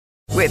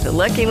With the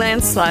Lucky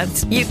Land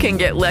Slots, you can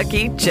get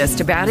lucky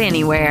just about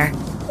anywhere.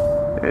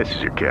 This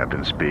is your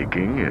captain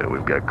speaking.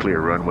 We've got clear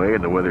runway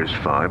and the weather's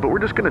fine, but we're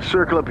just going to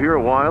circle up here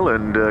a while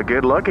and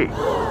get lucky.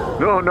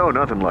 No,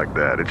 nothing like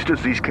that. It's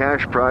just these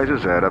cash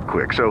prizes add up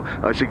quick. So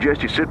I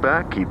suggest you sit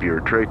back, keep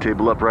your tray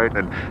table upright,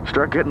 and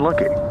start getting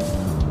lucky.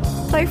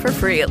 Play for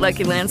free at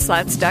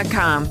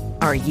LuckyLandSlots.com.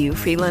 Are you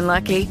feeling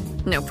lucky?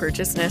 No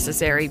purchase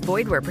necessary.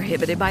 Void where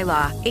prohibited by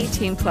law.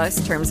 18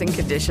 plus terms and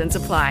conditions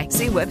apply.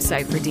 See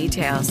website for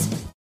details.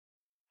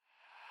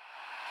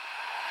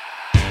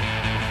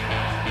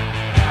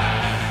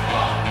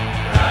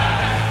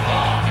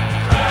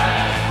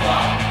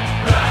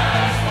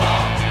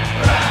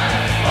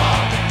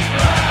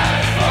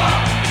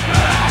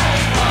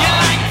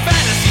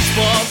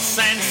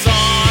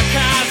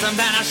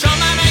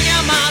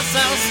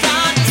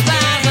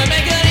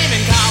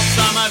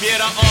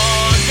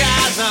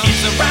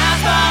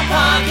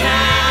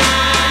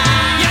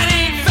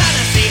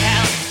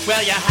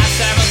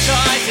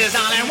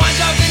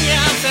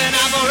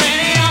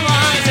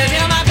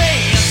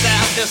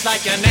 Just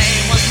like your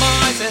name was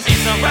Moises.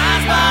 It's a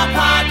Razzball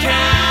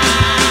Podcast.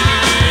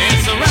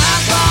 It's a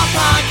Razzball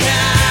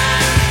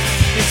Podcast.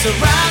 It's a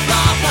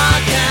Razzball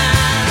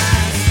Podcast.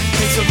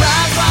 It's a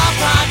Razzball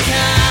Podcast.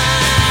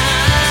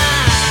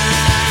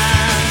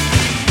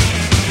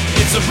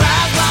 It's a Razzball Podcast. Get a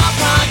Razzball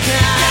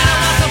Podcast.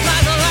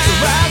 It's a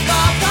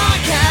Razzball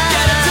Podcast.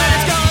 Get it till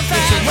it's going fast.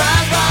 It's a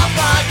Razzball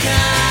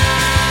Podcast.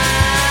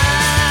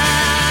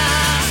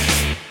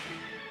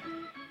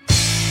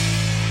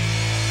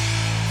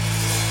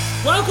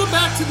 Welcome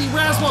back to the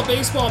Razzball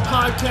Baseball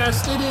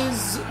Podcast. It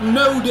is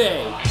no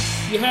day.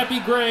 You happy,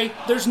 Gray?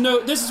 This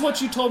is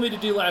what you told me to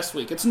do last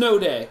week. It's no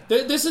day.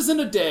 This isn't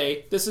a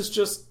day. This is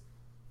just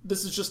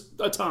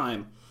a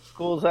time.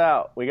 School's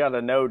out. We got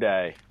a no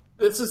day.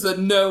 This is a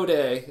no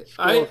day.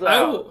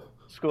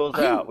 School's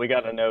out. We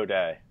got a no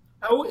day.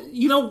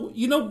 You know,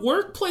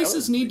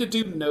 workplaces need to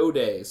do no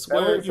days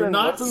where you're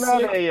not sick.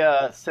 Wasn't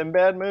that a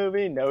Sinbad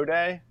movie, No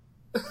Day?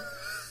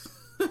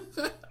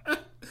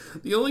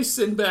 The only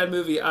Sinbad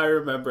movie I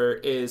remember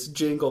is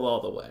Jingle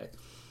All the Way.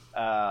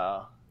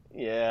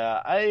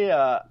 Yeah.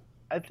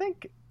 I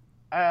think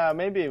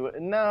maybe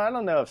no. I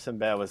don't know if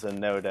Sinbad was a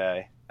no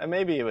day.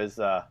 Maybe it was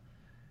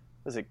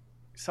it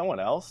someone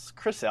else?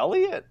 Chris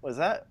Elliott? Was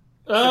that?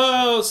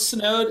 Oh,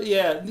 Snowed.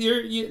 Yeah,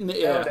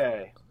 No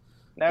day.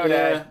 No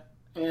day.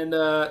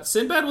 And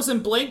Sinbad was in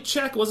Blank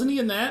Check, wasn't he?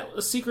 In that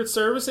a Secret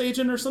Service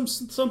agent or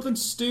something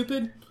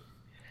stupid.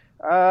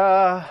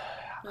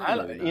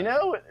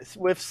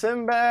 With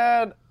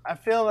Sinbad, I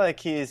feel like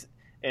he's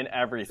in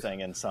everything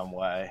in some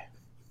way.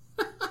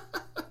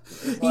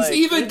 He's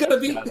even gonna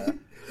be.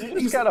 You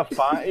just gotta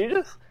find. You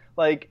just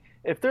like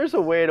if there's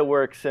a way to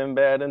work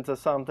Sinbad into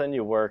something,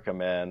 you work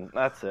him in.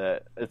 That's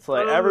it. It's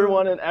like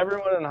everyone in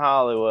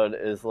Hollywood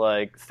is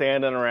like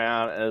standing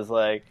around and is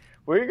like,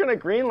 we're going to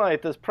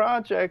greenlight this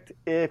project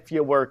if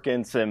you work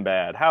in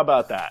Sinbad. How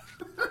about that?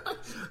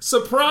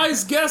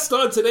 Surprise guest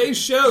on today's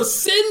show,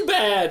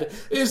 Sinbad,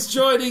 is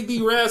joining the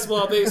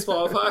Razzball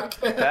Baseball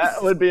Podcast.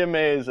 That would be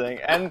amazing.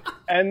 And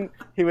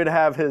he would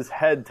have his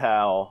head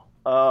towel.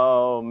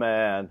 Oh,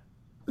 man.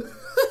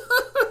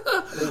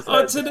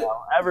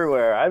 Towel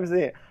everywhere.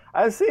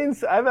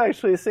 I've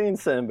actually seen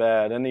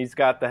Sinbad, and he's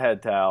got the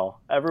head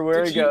towel.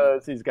 Everywhere he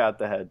goes, he's got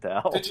the head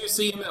towel. Did you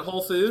see him at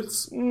Whole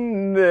Foods?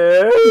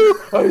 No,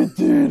 I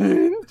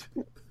didn't.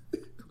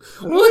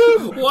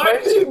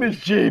 My name is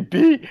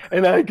JP,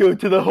 and I go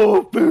to the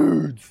Whole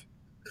Foods.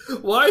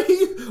 Why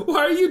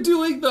are you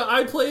doing the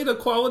I Play in a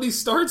Quality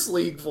Starts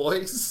League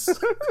voice?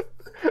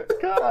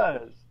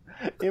 Gosh.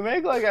 You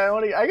make like I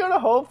go to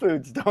Whole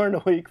Foods during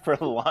the week for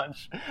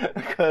lunch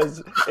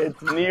because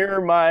it's near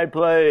my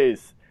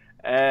place.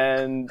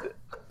 And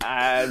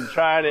I'm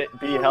trying to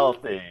be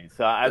healthy,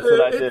 so that's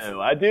what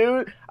I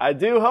do. I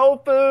do Whole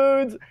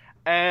Foods,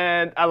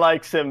 and I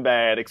like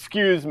Sinbad.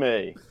 Excuse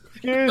me,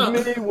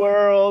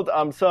 world.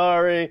 I'm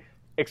sorry.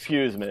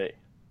 Excuse me.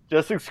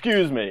 Just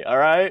excuse me. All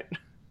right.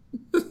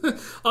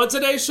 On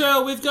today's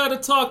show, we've got to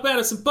talk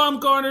Madison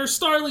Bumgarner,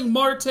 Starling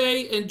Marte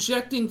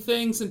injecting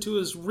things into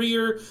his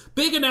rear,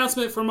 big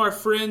announcement from our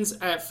friends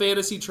at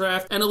Fantasy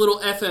Draft, and a little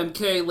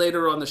FMK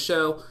later on the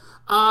show.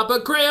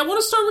 But Gray, I want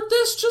to start with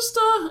this. Just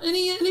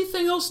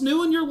anything else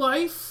new in your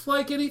life?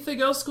 Like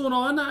anything else going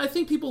on? I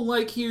think people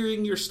like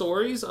hearing your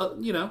stories.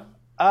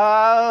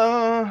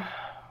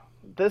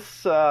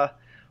 This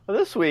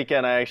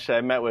weekend I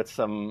met with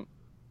some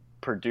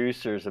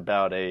producers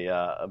about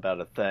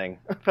a thing.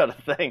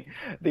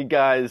 The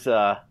guys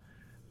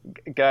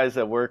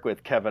that work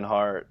with Kevin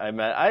Hart. I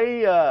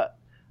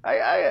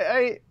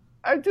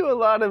do a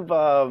lot of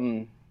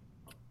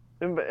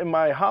in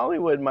my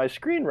Hollywood, my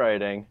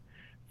screenwriting.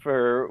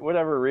 For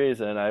whatever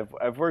reason,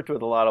 I've worked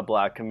with a lot of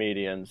black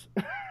comedians,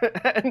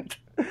 and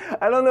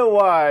I don't know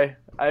why.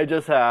 I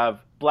just have.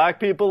 Black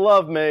people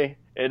love me.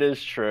 It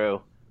is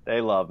true. They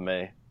love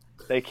me.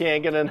 They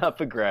can't get enough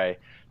of Gray.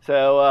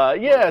 So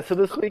so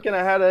this weekend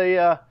I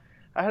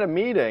had a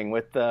meeting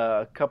with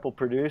a couple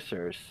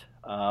producers.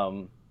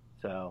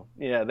 So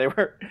yeah, they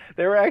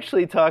were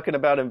actually talking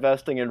about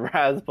investing in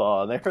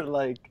Razzball, and they were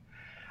like,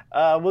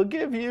 "We'll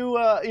give you,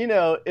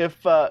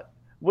 if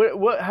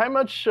how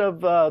much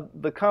of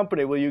the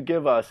company will you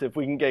give us if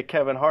we can get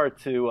Kevin Hart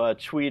to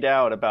tweet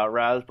out about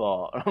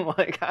Razzball?" And I'm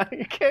like,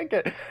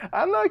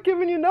 I'm not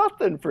giving you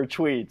nothing for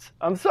tweets.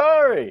 I'm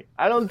sorry,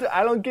 I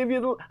don't give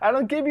you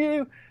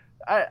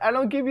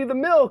the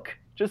milk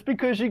just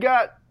because you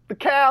got the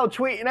cow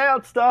tweeting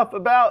out stuff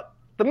about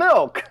the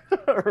milk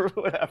or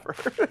whatever.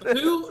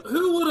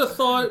 Who would have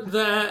thought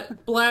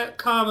that black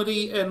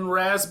comedy and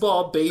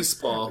Razzball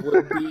baseball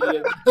would be?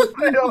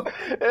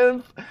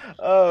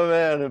 Oh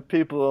man, if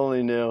people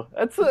only knew.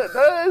 That's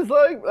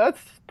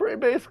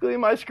basically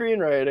my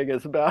screenwriting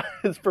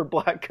is for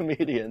black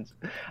comedians.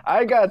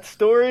 I got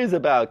stories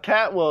about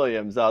Cat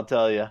Williams, I'll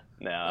tell you.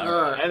 No,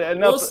 right.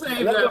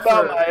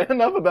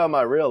 enough about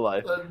my real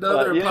life.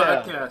 Another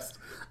podcast.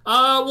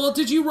 Well,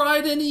 did you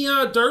ride any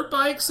dirt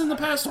bikes in the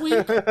past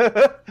week?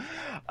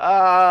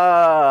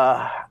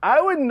 I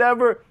would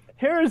never.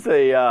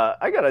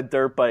 I got a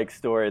dirt bike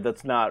story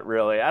that's not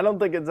really. I don't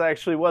think it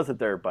actually was a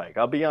dirt bike.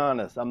 I'll be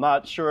honest. I'm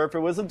not sure if it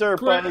was a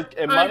dirt bike.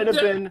 It might have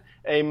been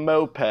a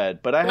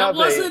moped, but that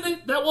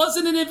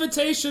wasn't an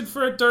invitation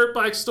for a dirt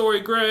bike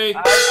story, Gray.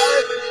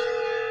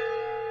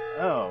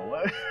 Oh,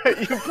 what?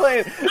 You're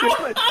playing.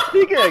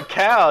 Speaking of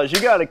cows,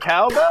 you got a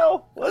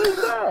cowbell? What is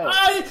that?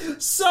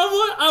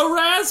 A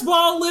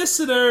Razzball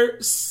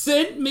listener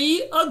sent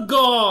me a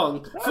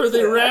gong for the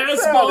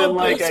Razzball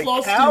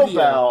baseball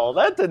studio.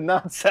 That did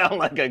not sound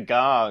like a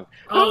gong.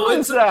 Who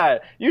is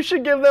that? You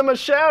should give them a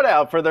shout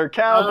out for their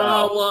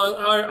cowbell.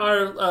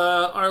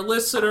 Our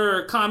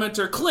listener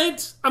commenter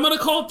Clint. I'm gonna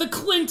call it the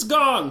Clint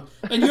gong,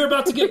 and you're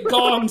about to get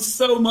gonged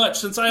so much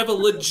since I have a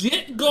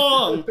legit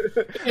gong.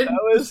 That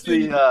was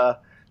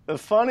the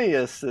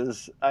funniest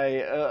is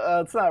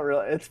it's not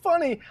really. It's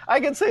funny. I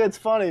can say it's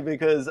funny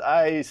because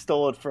I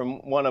stole it from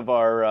one of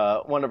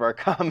our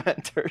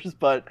commenters.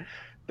 But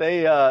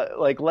they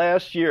like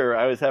last year,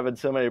 I was having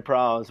so many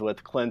problems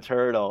with Clint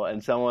Hurdle,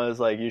 and someone was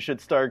like, "You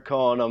should start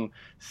calling him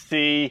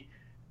C******NT."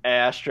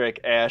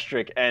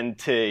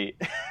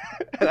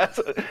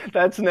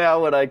 That's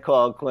now what I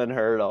call Clint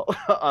Hurdle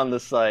on the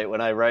site.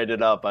 When I write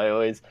it up, I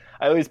always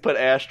put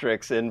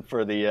asterisks in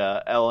for the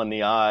L and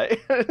the I.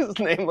 His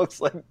name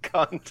looks like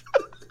cunt.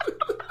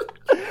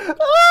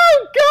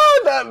 Oh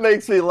God, that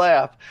makes me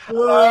laugh.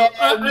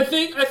 I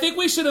think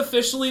we should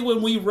officially,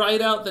 when we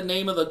write out the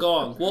name of the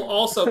gong, we'll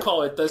also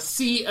call it the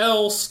CL***T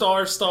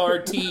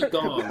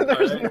gong.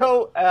 There's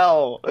no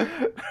L.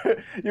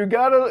 You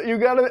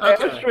gotta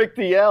asterisk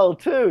the L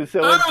too.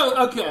 So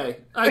okay,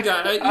 I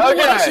got it.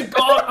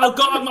 I'll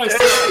gong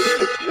myself.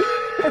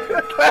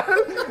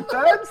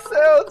 That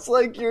sounds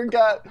like you're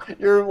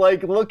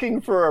like looking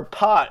for a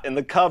pot in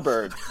the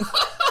cupboard.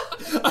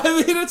 I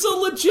mean, it's a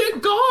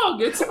legit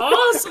gong. It's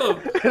awesome.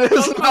 It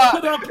is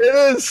not.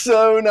 It is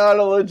so not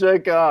a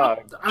legit gong.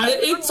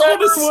 It's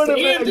on a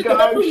stand and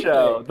everything.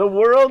 Show. The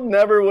world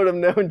never would have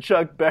known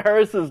Chuck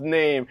Barris's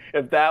name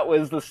if that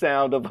was the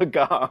sound of a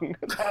gong.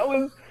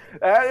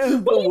 That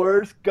is the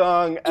worst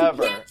gong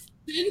ever.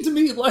 Into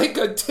me like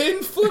a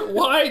 10-foot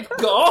wide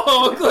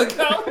gong.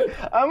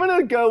 I'm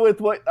gonna go with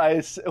what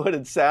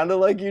it sounded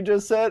like you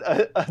just said.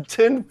 A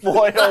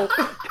tinfoil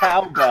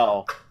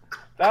cowbell.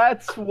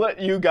 That's what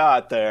you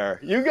got there.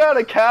 You got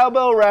a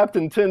cowbell wrapped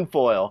in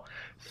tinfoil.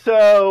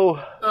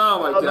 So, oh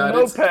my God, the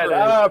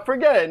moped.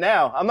 Forget it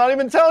now. I'm not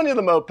even telling you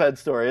the moped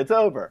story. It's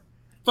over.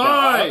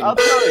 Fine. I'll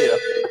tell you.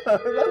 You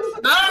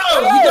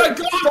gotta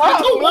go.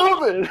 Stop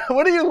moving.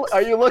 What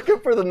are you looking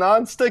for the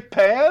nonstick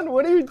pan?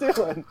 What are you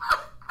doing?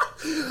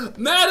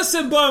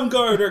 Madison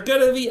Bumgarner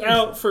gonna be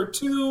out for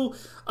 2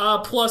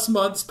 plus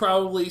months,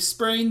 probably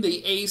spraying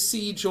the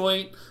AC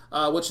joint,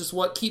 which is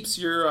what keeps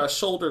your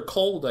shoulder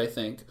cold, I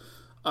think.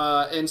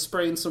 And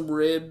spraying some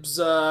ribs.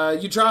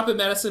 You drop it,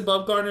 Madison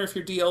Bumgarner, if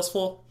your DL's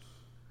full?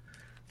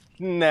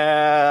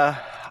 Nah,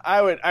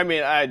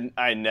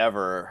 I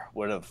never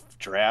would have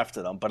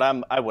drafted him, but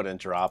I wouldn't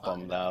drop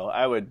him though.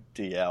 I would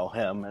DL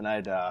him, and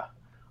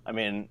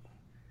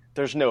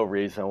there's no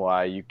reason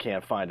why you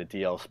can't find a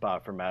DL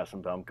spot for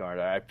Madison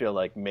Bumgarner. I feel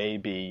like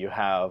maybe you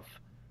have.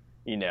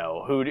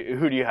 Who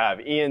do you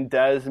have? Ian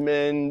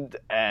Desmond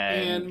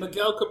and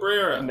Miguel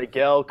Cabrera.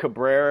 Miguel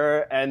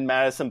Cabrera and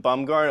Madison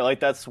Bumgarner.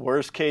 Like, that's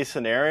worst case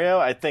scenario.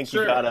 I think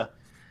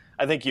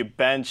you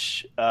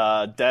bench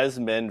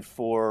Desmond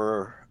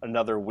for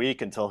another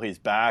week until he's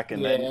back,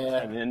 and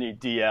then you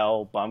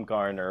DL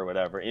Bumgarner or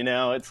whatever.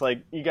 It's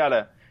like you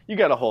gotta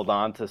hold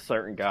on to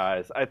certain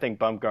guys. I think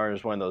Bumgarner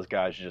is one of those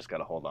guys you just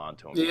gotta hold on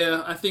to him.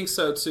 Yeah, I think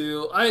so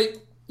too. How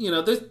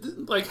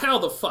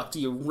the fuck do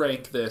you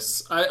rank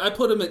this? I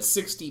put him at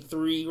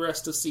 63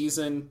 rest of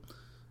season.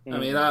 I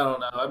mean, I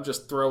don't know. I'm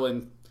just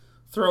throwing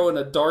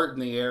a dart in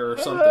the air or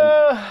something.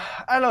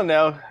 I don't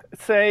know.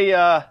 Say,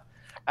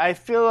 I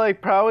feel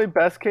like probably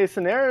best case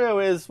scenario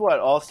is what,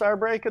 All-Star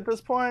break at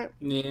this point?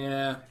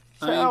 Yeah.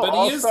 So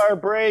All-Star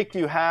break,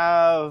 you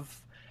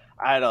have.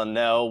 I don't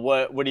know.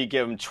 What do you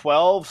give him?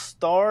 12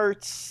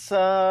 starts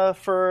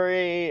for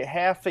a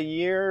half a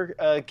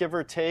year, give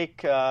or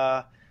take.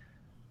 Yeah,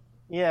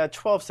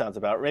 12 sounds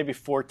about. Maybe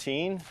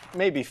 14.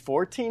 Maybe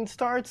 14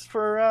 starts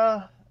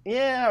for.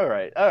 Yeah,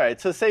 all right.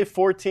 So say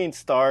 14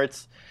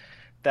 starts.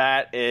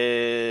 That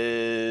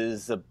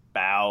is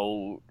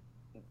about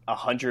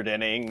 100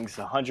 innings.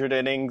 100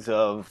 innings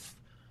of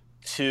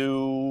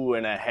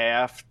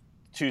 2.5.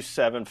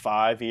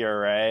 2.75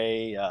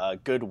 ERA,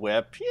 good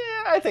whip.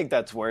 Yeah, I think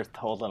that's worth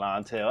holding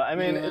on to. I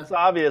mean, it's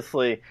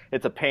obviously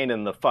a pain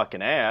in the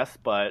fucking ass,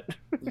 but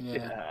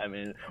yeah, I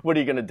mean, what are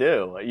you gonna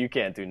do? You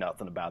can't do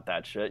nothing about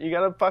that shit. You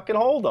gotta fucking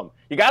hold them.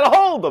 You gotta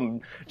hold them,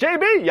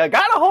 JB. You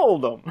gotta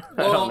hold them.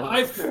 Well,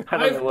 I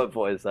don't know what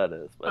voice that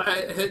is.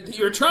 But.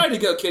 You're trying to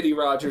go Kenny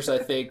Rogers, I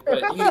think,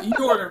 but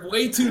you are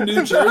way too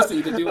New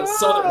Jersey to do a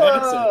Southern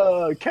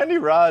accent. Kenny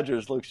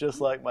Rogers looks just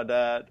like my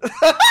dad.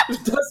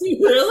 Does he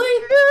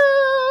really? Yeah.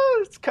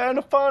 It's kind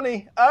of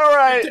funny. All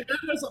right. Your dad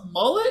has a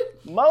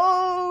mullet?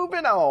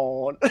 Moving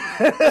on.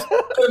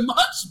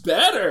 Much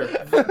better.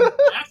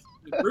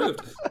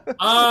 Improved.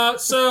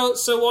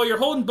 So while you're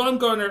holding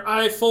Bumgarner,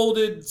 I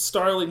folded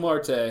Starling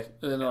Marte in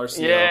an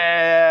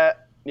RCL.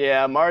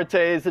 Yeah, Marte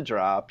is a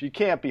drop. You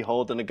can't be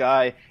holding a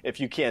guy if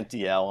you can't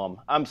DL him.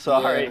 I'm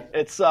sorry. Yeah.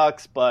 It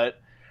sucks, but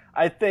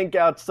I think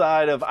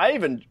outside of I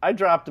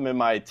dropped him in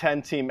my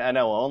 10-team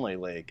NL only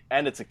league,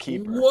 and it's a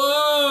keeper.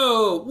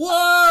 Whoa,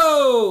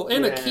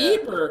 and a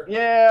keeper.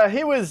 Yeah,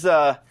 he was.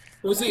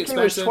 Was he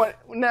expensive?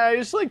 He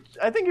was like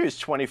I think he was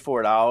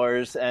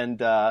 $24,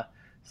 and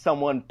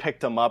someone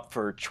picked him up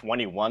for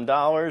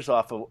 $21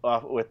 off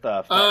with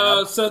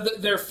Fab. So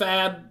their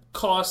Fab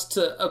cost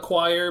to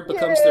acquire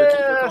becomes their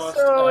keeper cost.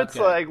 So it's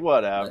like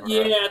whatever.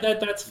 Yeah,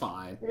 that's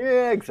fine.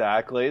 Yeah,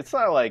 exactly. It's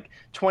not like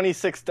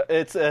 26.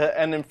 It's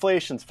and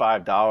inflation's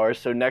 $5.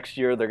 So next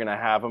year they're gonna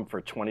have them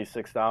for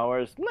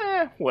 $26.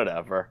 Nah,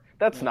 whatever.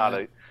 That's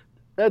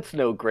that's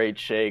no great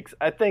shakes.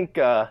 I think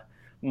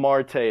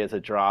Marte is a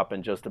drop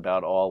in just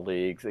about all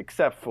leagues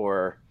except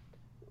for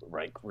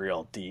like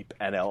real deep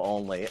NL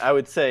only. I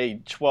would say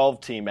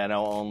 12-team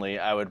NL only.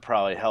 I would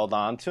probably held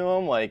on to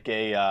him like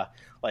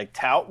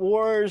Tout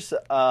Wars.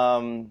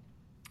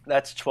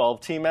 That's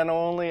 12-team NL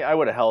only. I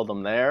would have held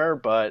him there,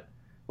 but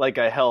like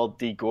I held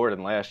D.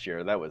 Gordon last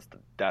year, that was the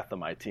death of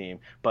my team.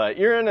 But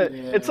you're in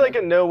it's like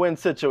a no-win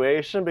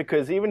situation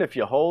because even if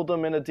you hold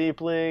him in a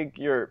deep league,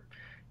 you're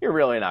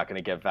really not going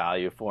to get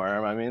value for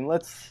him. I mean,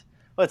 let's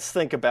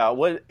think about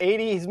what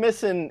 80. He's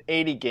missing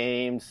 80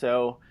 games,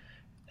 so.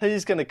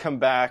 He's going to come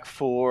back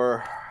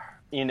for,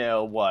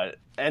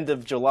 end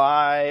of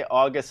July,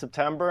 August,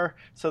 September.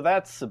 So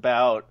that's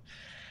about,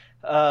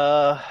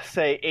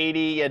 say,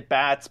 80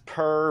 at-bats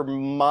per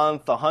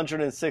month,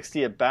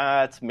 160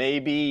 at-bats,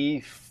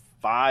 maybe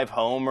 5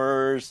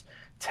 homers,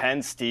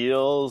 10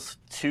 steals,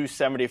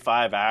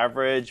 275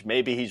 average.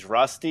 Maybe he's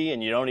rusty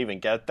and you don't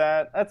even get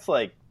that.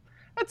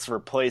 That's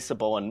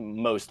replaceable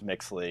in most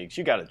mixed leagues.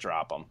 You got to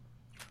drop him.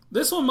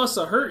 This one must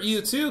have hurt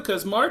you, too,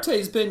 because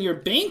Marte's been your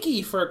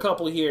binky for a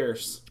couple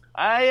years.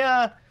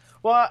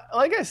 Well,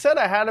 like I said,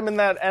 I had him in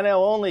that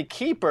NL only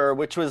keeper,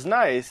 which was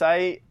nice.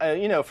 For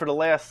the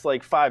last,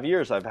 5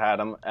 years I've had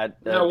him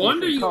at no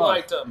wonder you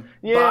liked him.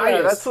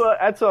 Yeah,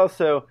 that's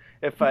also,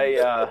 if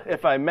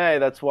I may,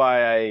 that's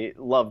why I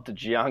loved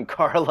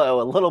Giancarlo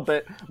a little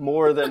bit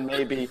more than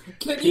maybe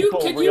people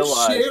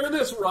realize. Can you share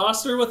this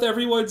roster with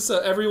everyone so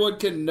everyone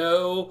can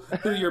know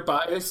who you're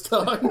biased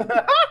on?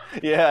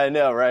 Yeah, I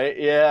know, right?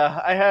 Yeah,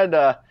 I had.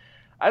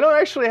 I don't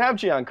actually have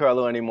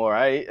Giancarlo anymore.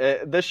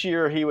 This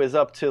year he was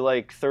up to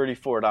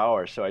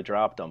 $34, so I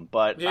dropped him.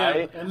 But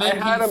I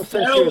had him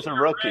since he was a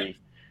rookie.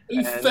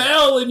 He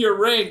fell in your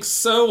ranks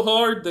so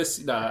hard this.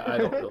 Nah, I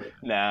don't really.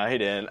 Nah, he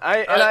didn't.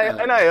 I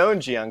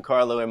own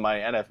Giancarlo in my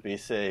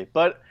NFBC,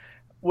 but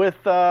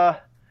with I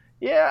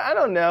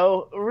don't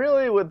know.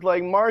 Really, with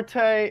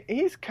Marte,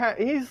 he's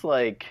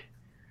like.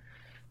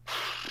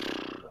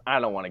 I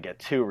don't want to get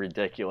too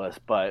ridiculous,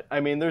 but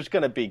I mean, there's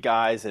going to be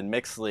guys in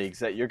mixed leagues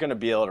that you're going to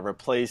be able to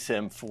replace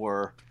him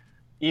for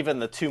even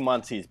the 2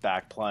 months he's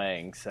back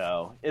playing.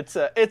 So it's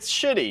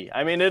shitty.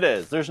 I mean, it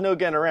is. There's no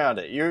getting around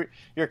it. You're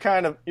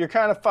kind of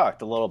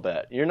fucked a little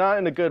bit. You're not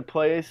in a good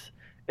place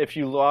if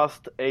you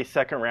lost a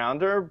second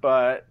rounder,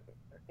 but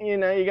you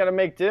got to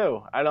make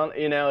do.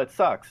 It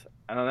sucks.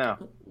 I don't know.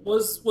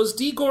 Was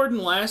D. Gordon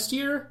last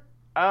year?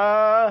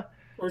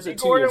 Or is it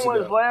 2 Gordon years ago?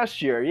 was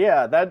last year,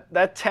 yeah.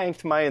 That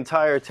tanked my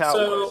entire Tout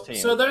Wars team.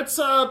 So that's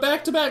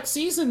back-to-back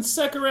seasons,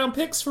 second-round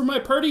picks for my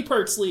Purdy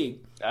Perks League.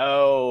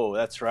 Oh,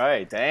 that's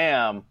right.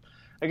 Damn.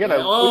 We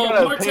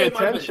gotta pay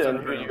attention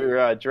who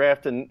you're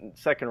drafting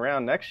second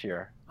round next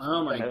year.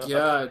 Oh, my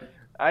God.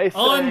 I say,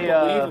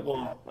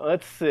 unbelievable.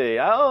 Let's see.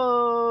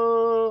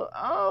 I'll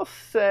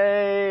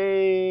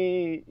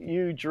say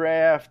you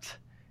draft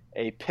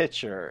a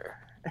pitcher,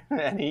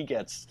 and he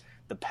gets...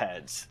 the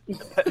Peds.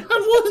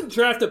 I wouldn't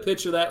draft a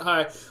pitcher that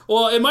high.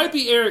 Well, it might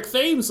be Eric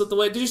Thames with the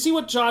way. Did you see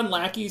what John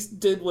Lackey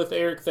did with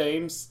Eric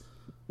Thames?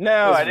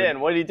 No, I didn't.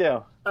 What did he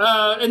do?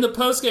 In the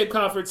post-game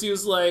conference, he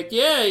was like,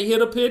 yeah, he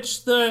hit a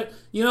pitch that,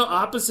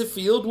 opposite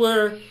field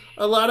where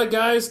a lot of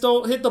guys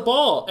don't hit the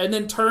ball, and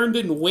then turned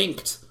and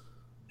winked.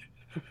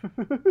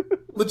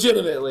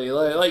 Legitimately.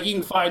 Like you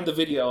can find the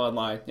video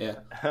online,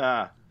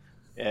 yeah.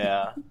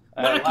 Yeah.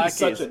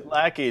 Lackey's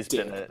Lackey's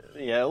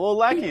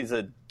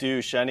a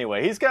douche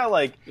anyway. He's got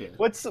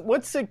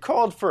what's it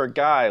called for a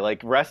guy?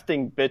 Like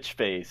resting bitch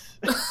face.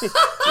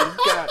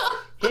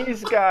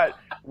 he's got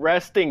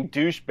resting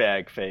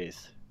douchebag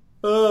face.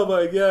 Oh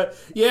my god.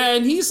 Yeah,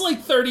 and he's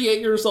like 38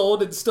 years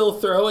old and still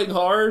throwing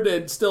hard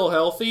and still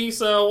healthy,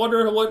 so I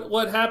wonder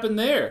what happened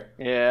there.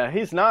 Yeah,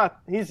 he's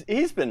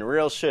been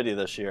real shitty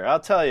this year. I'll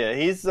tell you.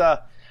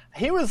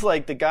 He was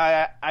like the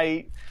guy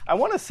I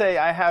want to say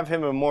I have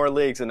him in more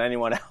leagues than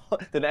anyone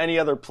else, than any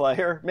other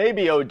player.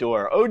 Maybe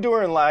Odor.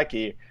 Odor and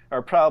Lackey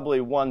are probably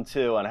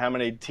 1-2 on how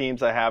many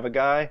teams I have a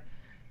guy.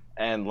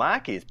 And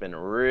Lackey's been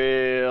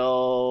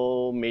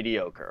real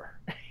mediocre.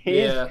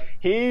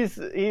 He's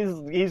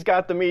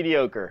got the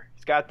mediocre.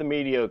 He's got the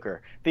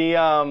mediocre.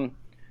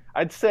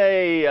 I'd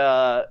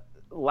say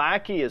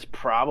Lackey is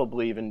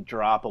probably even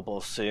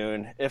droppable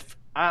soon. If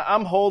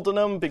I'm holding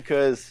him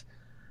because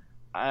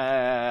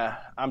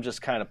I'm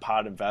just kind of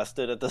pot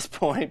invested at this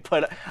point,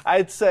 but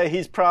I'd say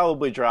he's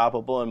probably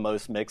droppable in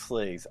most mixed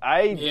leagues.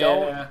 I'm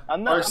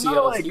not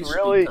like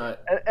really.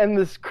 And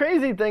this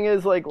crazy thing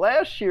is, like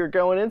last year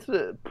going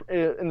into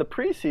in the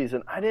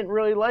preseason, I didn't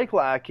really like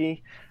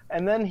Lackey.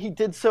 And then he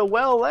did so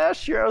well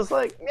last year. I was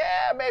like,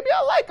 yeah, maybe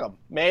I like him.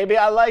 Maybe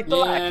I like the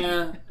Lackey.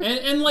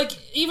 And like,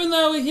 even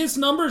though his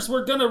numbers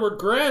were going to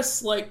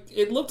regress, like,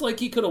 it looked like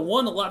he could have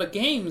won a lot of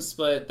games,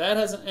 but that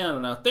hasn't, I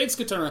don't know. Things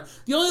could turn around.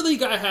 The only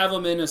league I have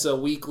him in is a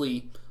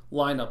weekly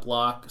lineup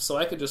lock, so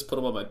I could just put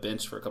him on my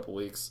bench for a couple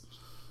weeks.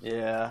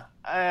 Yeah.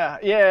 I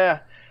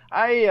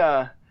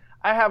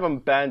have him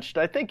benched.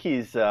 I think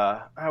he's,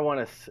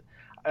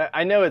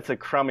 I know it's a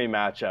crummy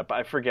matchup.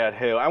 I forget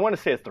who. I want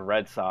to say it's the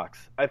Red Sox.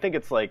 I think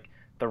it's like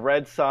the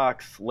Red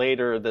Sox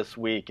later this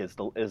week is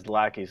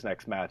Lackey's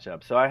next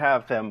matchup. So I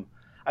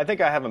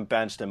think I have him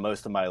benched in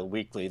most of my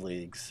weekly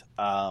leagues.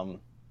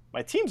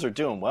 My teams are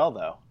doing well,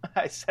 though.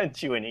 I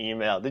sent you an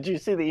email. Did you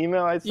see the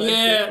email I sent you?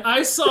 Yeah,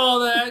 I saw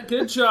that.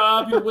 Good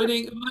job. You're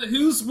winning.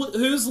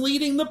 Who's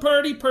leading the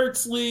Party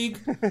Perks League?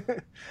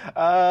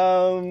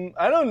 I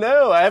don't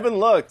know. I haven't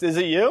looked. Is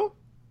it you?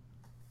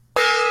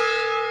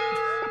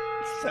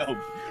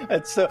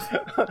 So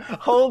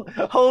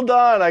hold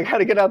on, I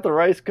gotta get out the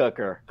rice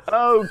cooker.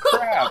 Oh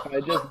crap, I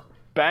just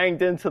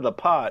banged into the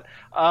pot.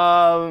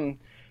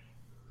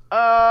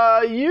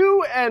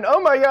 You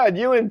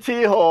and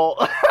T-Hole.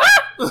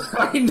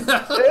 I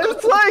know.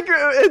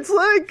 It's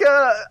like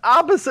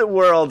opposite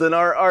world in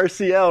our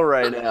RCL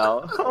right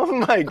now.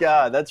 Oh my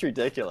god, that's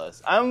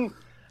ridiculous. I'm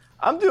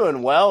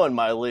doing well in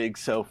my league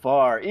so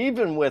far,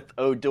 even with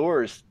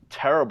Odor's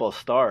terrible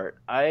start.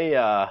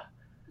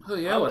 Oh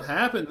yeah, what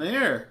happened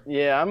there?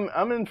 Yeah,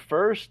 I'm in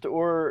first,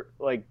 or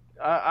like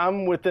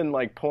I'm within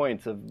like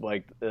points of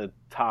like the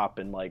top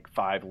in like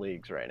 5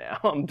 leagues right now.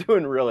 I'm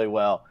doing really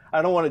well.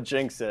 I don't want to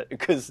jinx it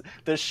because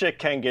this shit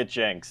can get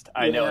jinxed.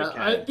 I know it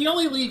can. The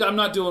only league I'm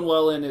not doing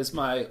well in is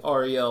my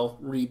REL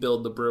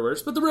Rebuild the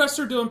Brewers, but the rest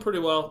are doing pretty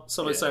well.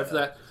 So I'm excited for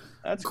that.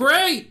 That's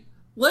great. Good.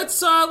 Let's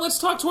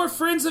talk to our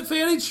friends at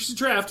Fantasy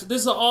Draft.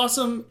 This is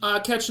awesome.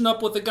 Catching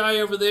up with the guy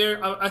over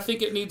there. I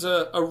think it needs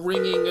a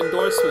ringing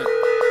endorsement.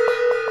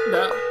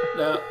 No.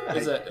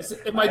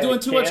 Am I doing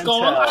too much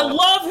gong? I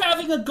love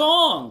having a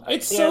gong. I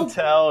can't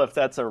tell if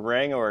that's a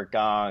ring or a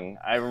gong.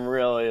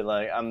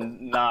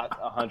 I'm not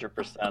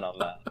 100% on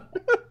that.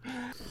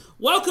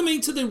 Welcoming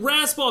to the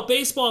Razzball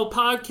Baseball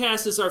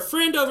Podcast is our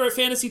friend over at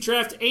Fantasy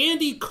Draft,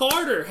 Andy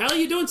Carter. How are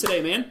you doing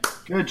today, man?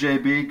 Good,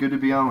 JB. Good to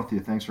be on with you.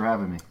 Thanks for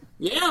having me.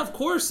 Yeah, of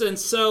course. And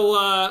so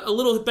a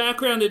little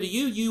background into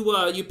you.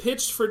 You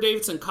pitched for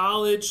Davidson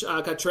College,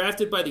 got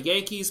drafted by the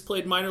Yankees,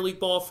 played minor league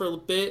ball for a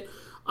bit.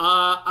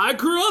 I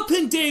grew up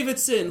in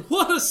Davidson.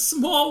 What a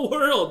small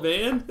world,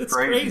 man! It's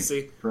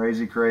crazy.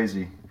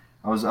 Crazy.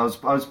 I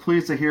was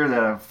pleased to hear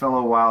that a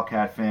fellow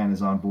Wildcat fan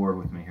is on board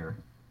with me here.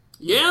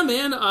 Yeah,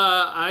 man.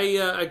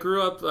 I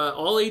grew up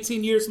all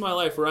 18 years of my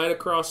life right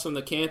across from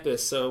the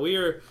campus. So we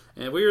were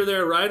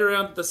there right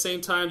around at the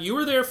same time. You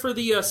were there for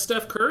the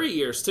Steph Curry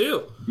years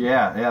too.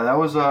 Yeah. That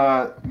was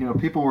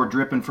people were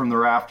dripping from the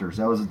rafters.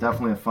 That was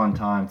definitely a fun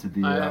time to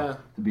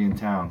be in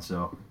town.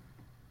 So.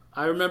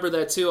 I remember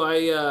that too.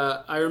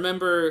 I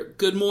remember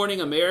Good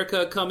Morning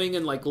America coming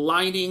and like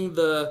lining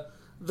the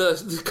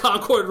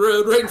Concord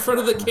Road right in front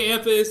of the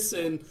campus,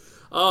 and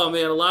oh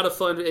man, a lot of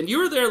fun. And you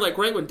were there like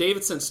right when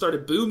Davidson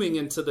started booming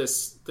into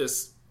this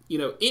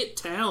it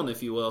town,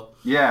 if you will.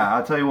 Yeah,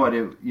 I'll tell you what.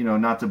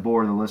 Not to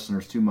bore the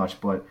listeners too much,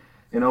 but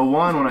in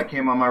 2001 when I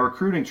came on my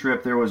recruiting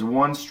trip, there was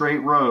one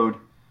straight road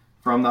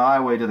from the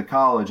highway to the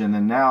college, and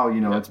then now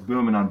it's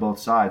booming on both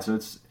sides. So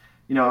it's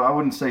I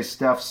wouldn't say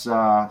Steph's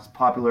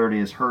popularity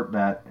has hurt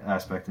that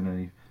aspect in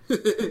any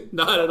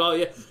Not at all,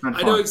 yeah. Been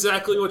I know fun.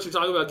 exactly what you're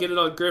talking about, getting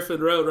on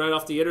Griffin Road right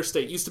off the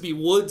interstate. Used to be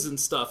woods and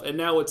stuff, and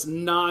now it's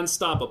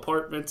non-stop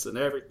apartments and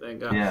everything.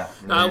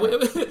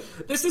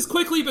 This is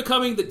quickly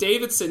becoming the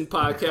Davidson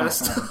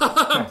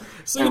podcast.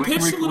 So you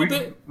pitched a little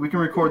bit. We can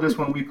record this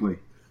one weekly.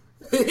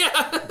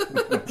 Yeah.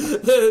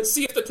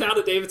 See if the town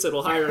of Davidson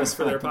will hire us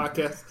for their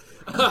podcast.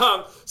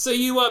 So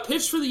you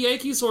pitched for the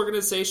Yankees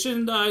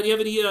organization. Do you have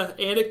any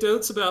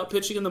anecdotes about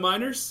pitching in the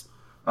minors?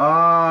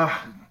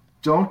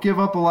 Don't give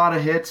up a lot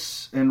of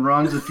hits and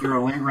runs if you're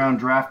a late round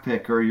draft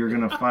pick, or you're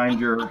going to find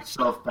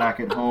yourself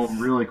back at home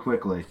really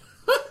quickly.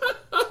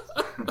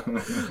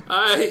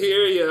 I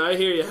hear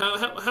you.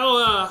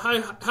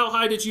 How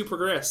high did you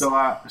progress? So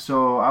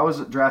I was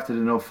drafted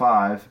in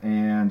 05,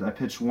 and I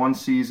pitched one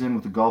season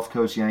with the Gulf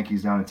Coast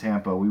Yankees down in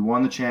Tampa. We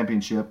won the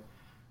championship.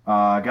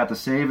 I got the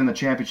save in the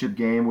championship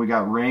game. We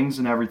got rings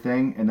and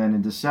everything. And then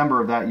in December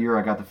of that year,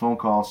 I got the phone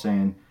call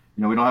saying,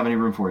 we don't have any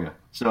room for you.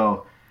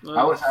 So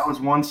that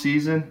was one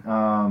season.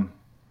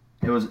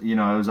 It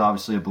was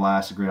obviously a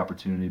blast, a great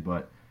opportunity,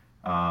 but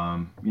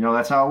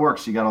that's how it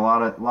works. You got a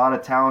lot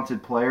of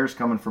talented players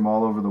coming from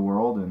all over the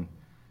world, and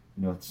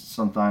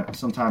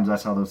sometimes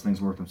that's how those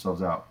things work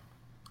themselves out.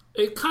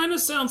 It kind of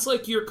sounds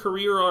like your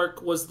career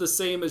arc was the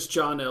same as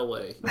John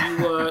Elway.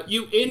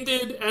 You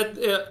ended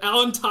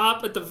on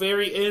top at the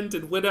very end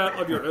and went out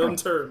on your own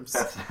terms.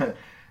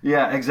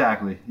 Yeah,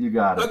 exactly. You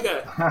got it.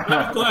 Okay.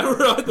 I'm glad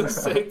we're on the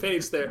same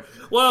page there.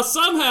 Well,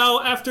 somehow,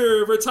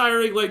 after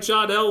retiring like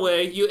John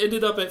Elway, you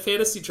ended up at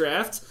Fantasy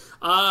Draft.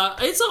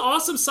 It's an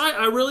awesome site.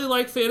 I really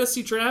like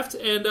Fantasy Draft.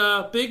 And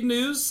big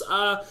news,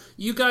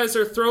 you guys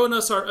are throwing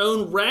us our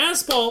own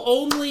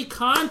Razzball-only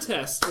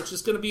contest, which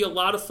is going to be a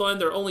lot of fun.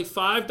 They're only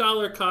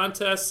 $5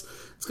 contests.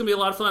 It's going to be a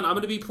lot of fun. I'm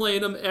going to be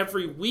playing them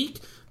every week.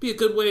 Be a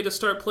good way to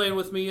start playing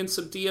with me in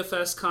some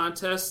DFS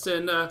contests.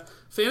 And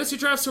Fantasy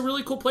Draft's a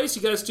really cool place.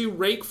 You guys do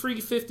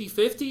rake-free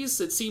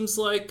 50-50s. It seems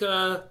like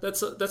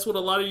that's what a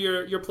lot of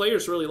your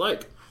players really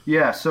like.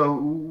 Yeah, so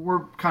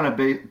we're kind of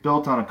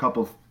built on a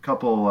couple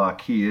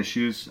key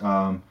issues.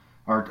 Our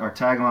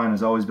tagline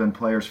has always been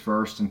players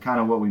first, and kind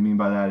of what we mean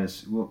by that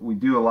is we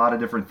do a lot of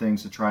different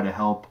things to try to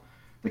help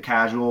the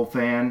casual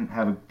fan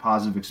have a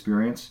positive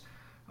experience.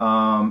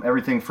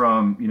 Everything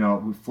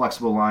from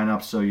flexible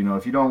lineups. So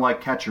if you don't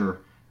like catcher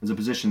as a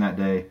position that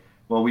day,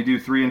 well, we do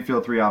 3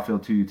 infield, 3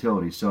 outfield, 2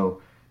 utility.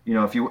 So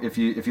if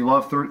you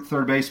love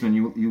third baseman,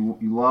 you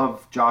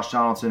love Josh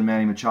Donaldson,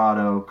 Manny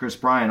Machado, Chris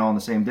Bryant all in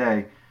the same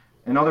day.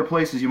 In other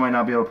places, you might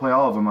not be able to play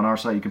all of them. On our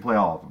site, you can play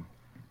all of them.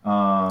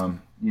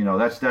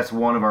 That's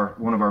one of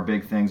our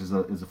big things is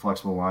the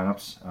flexible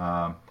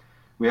lineups.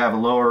 We have a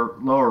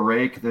lower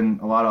rake than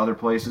a lot of other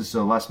places,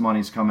 so less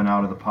money's coming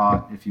out of the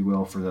pot, if you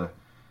will, for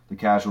the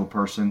casual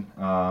person,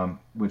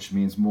 which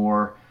means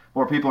more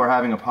people are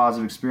having a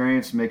positive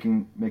experience,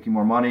 making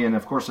more money, and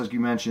of course, as you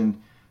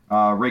mentioned,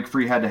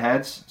 rake-free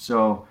head-to-heads.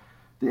 So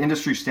the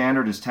industry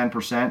standard is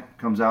 10%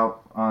 comes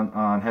out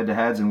on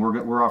head-to-heads, and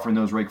we're offering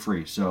those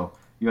rake-free. So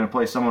you want to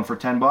play someone for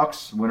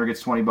 $10, winner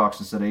gets $20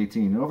 instead of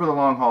 18. And over the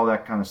long haul,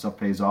 that kind of stuff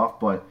pays off.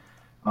 But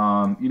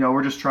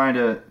we're just trying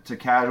to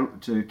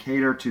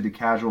cater to the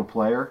casual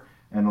player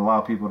and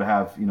allow people to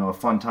have a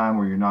fun time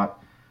where you're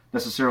not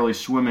necessarily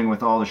swimming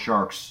with all the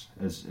sharks,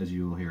 as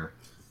you will hear.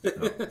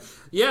 So.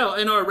 Yeah,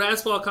 in our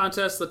Razzball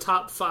contest, the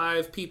top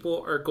 5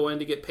 people are going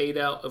to get paid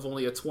out of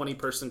only a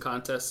 20-person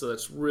contest, so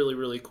that's really,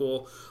 really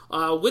cool.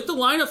 With the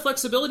lineup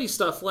flexibility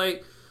stuff,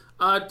 like.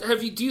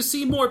 Do you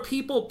see more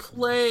people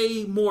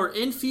play more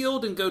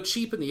infield and go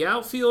cheap in the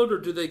outfield, or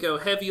do they go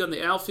heavy on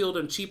the outfield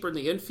and cheaper in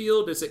the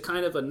infield? Is it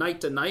kind of a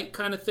night-to-night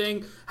kind of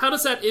thing? How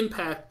does that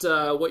impact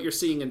what you're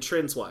seeing in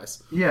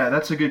trends-wise? Yeah,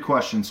 that's a good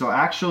question. So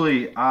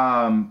actually,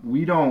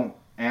 we don't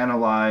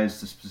analyze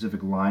the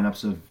specific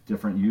lineups of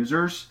different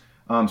users,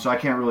 so I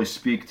can't really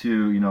speak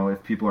to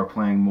if people are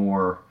playing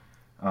more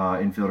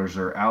infielders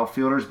or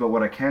outfielders. But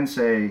what I can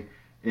say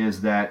is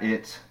that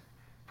it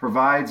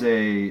provides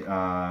a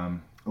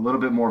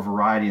little bit more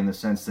variety in the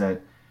sense that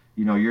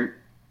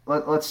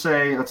let's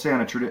say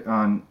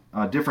on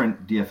a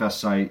different DFS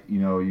site,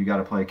 you got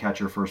to play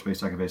catcher, first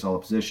base, second base, all the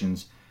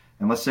positions,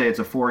 and let's say it's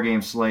a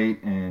 4-game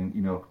slate, and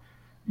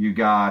you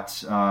got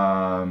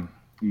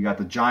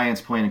the Giants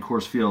playing in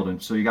Coors Field,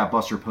 and so you got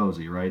Buster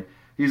Posey, right?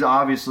 He's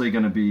obviously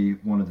going to be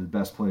one of the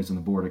best plays on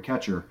the board at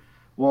catcher.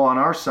 Well, on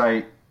our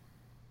site,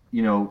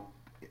 on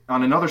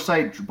another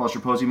site, Buster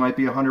Posey might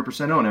be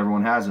 100% owned.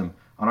 Everyone has him.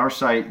 On our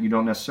site, you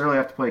don't necessarily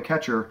have to play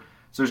catcher.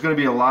 So there's going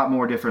to be a lot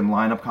more different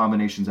lineup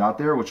combinations out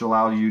there, which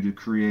allow you to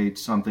create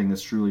something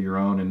that's truly your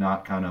own and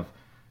not kind of,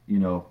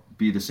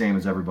 be the same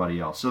as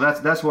everybody else. So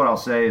that's what I'll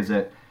say is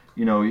that,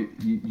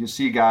 you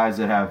see guys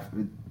that have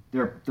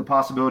the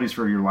possibilities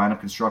for your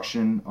lineup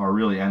construction are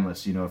really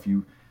endless. If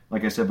you,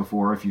 like I said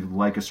before, if you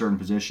like a certain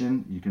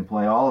position, you can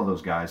play all of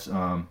those guys.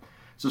 So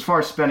as far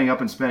as spending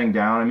up and spending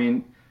down, I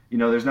mean,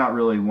 there's not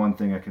really one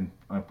thing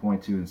I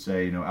point to and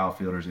say,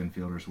 outfielders,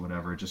 infielders,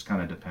 whatever. It just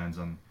kind of depends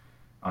on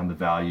the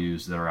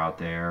values that are out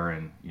there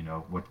and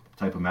what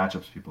type of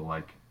matchups people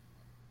like.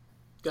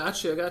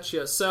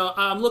 Gotcha. So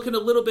I'm looking a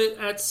little bit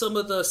at some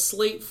of the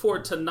slate for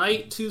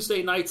tonight,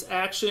 Tuesday night's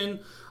action.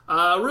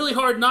 Really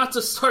hard not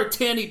to start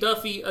Danny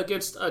Duffy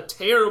against a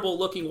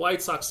terrible-looking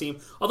White Sox team.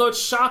 Although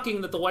it's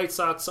shocking that the White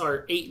Sox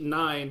are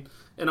 8-9,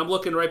 and I'm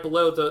looking right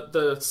below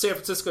the San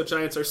Francisco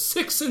Giants are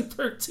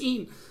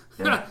 6-13.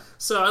 Yeah.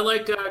 So I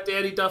like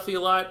Danny Duffy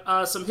a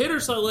lot. Some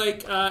hitters I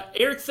like.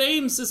 Eric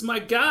Thames is my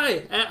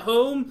guy at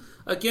home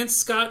against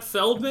Scott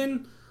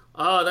Feldman.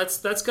 Oh,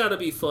 that's got to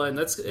be fun.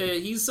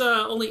 He's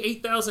only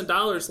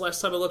 $8,000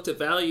 last time I looked at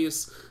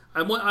values.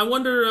 I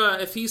wonder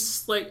if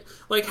he's like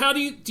how do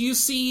you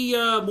see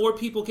more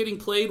people getting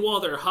played while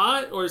they're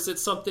hot, or is it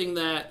something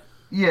that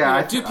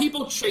do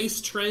people chase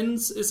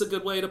trends? Is a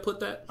good way to put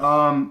that.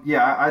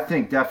 I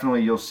think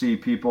definitely you'll see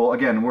people.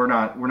 Again, we're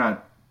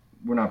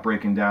not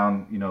breaking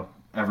down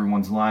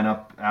everyone's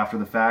lineup after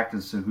the fact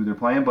as to who they're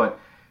playing, but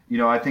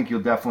I think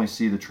you'll definitely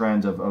see the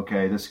trends of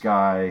this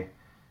guy.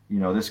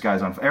 This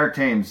guy's on. Eric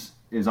Thames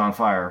is on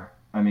fire.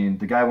 I mean,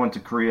 the guy went to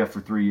Korea for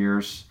 3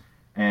 years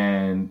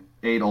and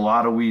ate a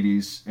lot of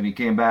Wheaties, and he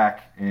came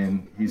back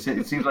and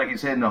it seems like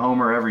he's hitting a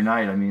homer every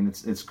night. I mean,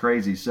 it's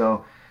crazy.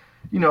 So,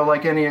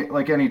 like any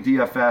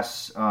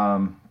DFS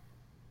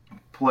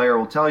player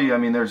will tell you. I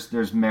mean,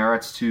 there's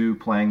merits to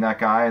playing that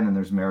guy, and then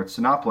there's merits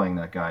to not playing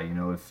that guy.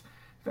 If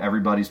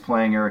everybody's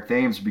playing Eric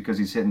Thames because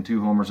he's hitting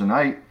 2 homers a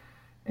night,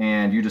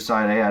 and you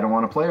decide, hey, I don't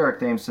want to play Eric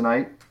Thames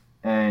tonight,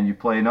 and you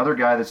play another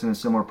guy that's in a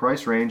similar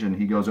price range and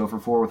he goes 0 for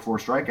 4 with 4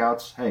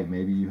 strikeouts, hey,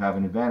 maybe you have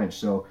an advantage.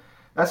 So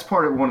that's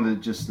part of one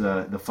of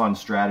the fun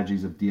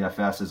strategies of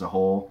DFS as a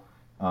whole.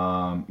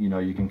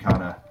 You can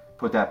kind of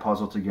put that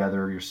puzzle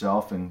together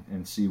yourself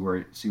and see where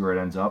it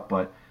ends up.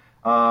 But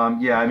I'm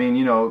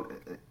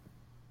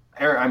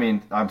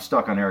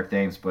stuck on Eric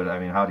Thames, but I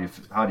mean, how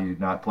do you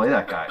not play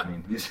that guy? I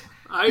mean, he's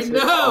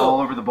all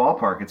over the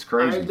ballpark. It's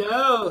crazy. I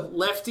know.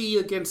 Lefty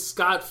against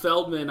Scott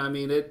Feldman. I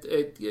mean,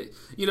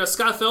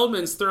 Scott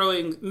Feldman's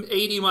throwing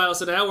 80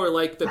 miles an hour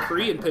like the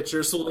Korean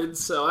pitchers would,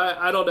 so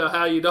I don't know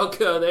how you don't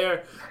go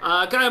there.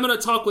 Guy I'm going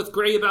to talk with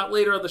Gray about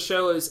later on the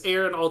show is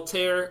Aaron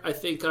Altair. I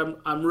think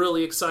I'm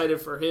really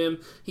excited for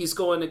him. He's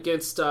going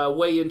against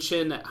Wei-Yin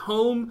Chen at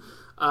home.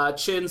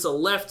 Chen's a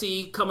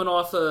lefty coming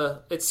off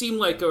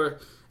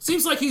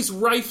seems like he's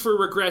ripe for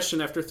regression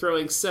after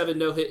throwing 7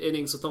 no-hit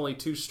innings with only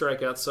 2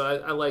 strikeouts, so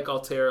I like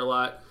Altair a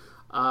lot.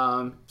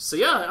 I'm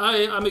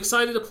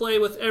excited to play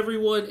with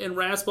everyone in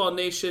Razzball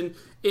Nation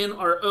in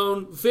our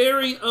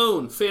very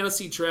own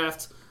fantasy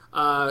draft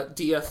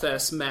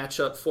DFS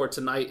matchup for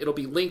tonight. It'll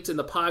be linked in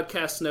the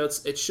podcast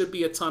notes. It should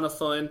be a ton of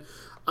fun.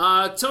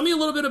 Tell me a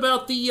little bit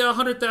about the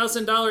 $100,000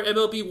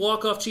 MLB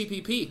walk-off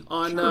GPP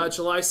on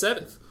July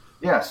 7th.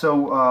 Yeah,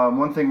 so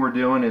one thing we're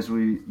doing is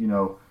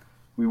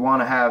we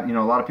want to have,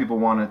 a lot of people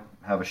want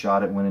to have a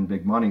shot at winning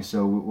big money.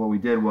 So what we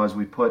did was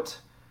we put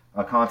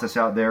a contest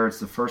out there. It's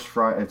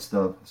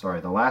the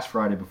last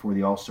Friday before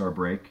the All-Star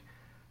break.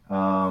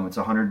 It's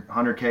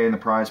 $100K in the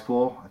prize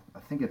pool. I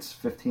think it's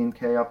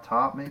 $15K up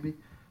top, maybe.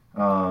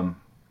 Let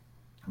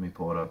me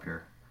pull it up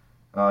here.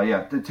 The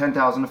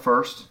 $10,000 to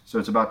first. So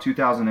it's about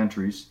 2,000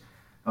 entries.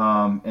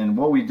 And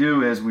what we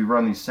do is we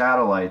run these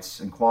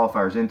satellites and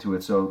qualifiers into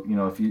it. So,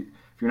 if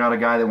you're not a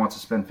guy that wants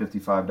to spend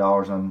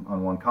 $55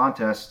 on one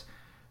contest,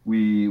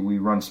 we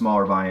run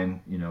smaller buy-in,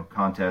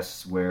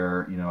 contests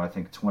where, I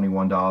think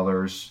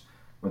 $21,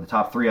 where the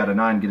top 3 out of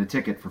 9 get a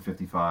ticket for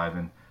 $55,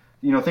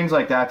 and things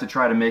like that to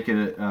try to make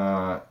it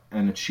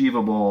an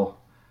achievable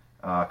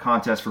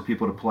contest for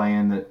people to play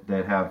in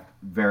that have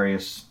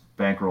various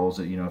bankrolls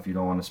that if you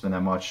don't want to spend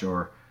that much,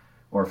 or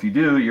if you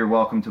do, you're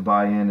welcome to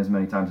buy in as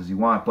many times as you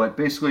want. But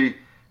basically,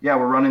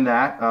 we're running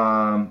that.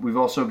 We've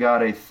also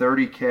got a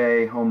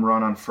 30K home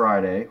run on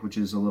Friday, which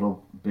is a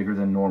little bigger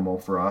than normal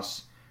for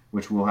us,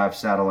 which we'll have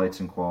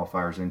satellites and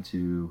qualifiers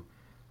into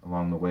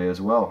along the way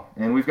as well.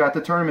 And we've got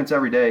the tournaments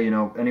every day,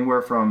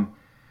 anywhere from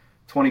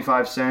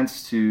 25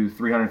 cents to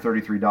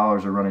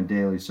 $333 are running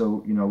daily.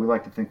 So, we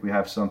like to think we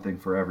have something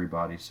for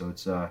everybody. So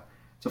it's a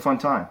fun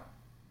time.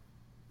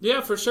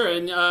 Yeah, for sure.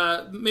 And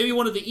maybe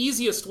one of the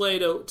easiest way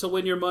to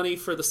win your money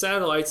for the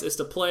satellites is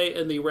to play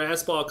in the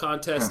Razzball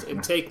contest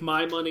and take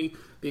my money,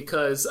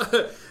 because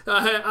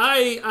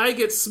I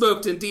get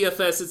smoked in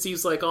DFS, it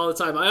seems like, all the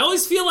time. I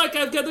always feel like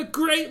I've got a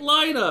great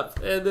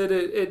lineup, and then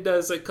it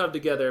doesn't come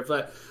together.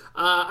 But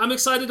I'm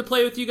excited to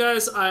play with you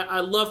guys. I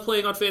love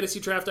playing on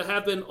Fantasy Draft. I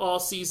have been all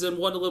season,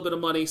 won a little bit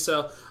of money,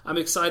 so I'm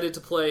excited to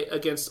play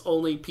against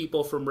only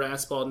people from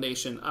Razzball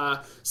Nation.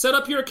 Set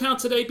up your account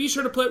today. Be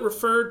sure to put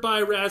referred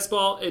by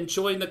Razzball and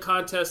join the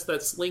contest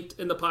that's linked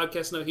in the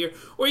podcast note here.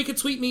 Or you can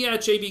tweet me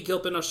at JB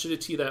Gilpin. I'll shoot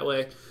it to you that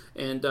way,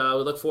 and we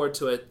look forward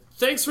to it.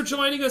 Thanks for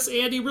joining us,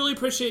 Andy. Really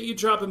appreciate you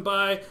dropping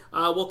by.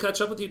 We'll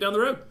catch up with you down the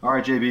road. All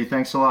right, JB.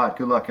 Thanks a lot.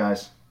 Good luck,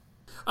 guys.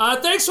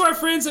 Thanks to our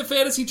friends at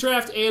Fantasy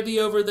Draft, Andy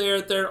over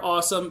there. They're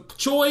awesome.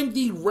 Join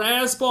the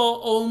Razzball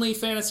only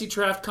Fantasy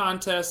Draft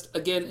contest.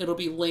 Again, it'll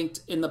be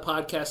linked in the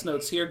podcast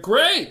notes here.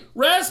 Great!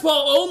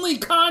 Razzball only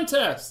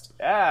contest!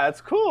 Yeah,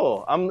 it's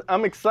cool.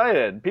 I'm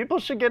excited. People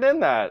should get in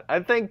that. I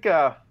think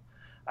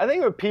I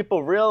think what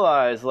people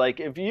realize, like,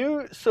 if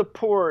you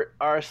support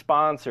our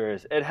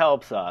sponsors, it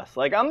helps us.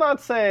 Like, I'm not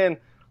saying,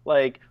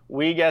 like,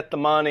 we get the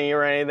money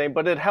or anything,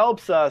 but it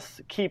helps us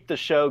keep the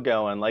show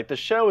going. Like, the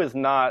show is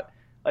not,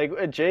 like,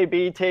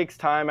 JB takes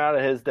time out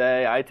of his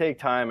day. I take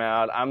time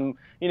out.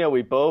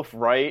 We both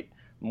write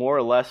more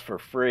or less for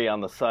free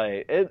on the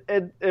site.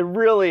 It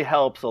really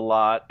helps a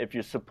lot if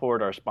you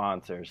support our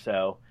sponsors.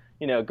 So,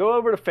 go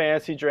over to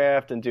Fantasy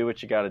Draft and do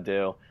what you got to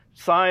do.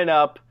 Sign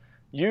up.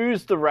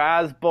 Use the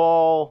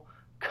Razzball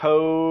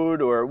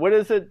code, or what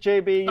is it,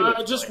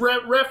 JB? Just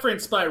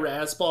referenced by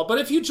Razzball. But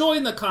if you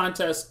join the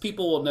contest,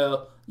 people will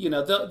know.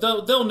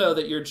 They'll know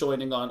that you're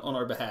joining on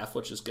our behalf,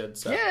 which is good.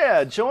 So.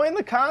 Yeah, join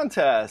the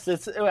contest.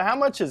 How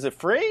much is it?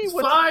 Free?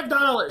 $5.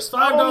 $5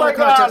 Oh my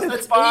contest. God,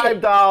 it's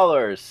That's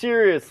 $5.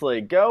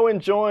 Seriously, go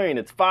and join.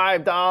 It's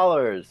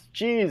 $5.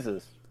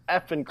 Jesus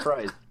effing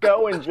Christ,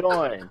 go and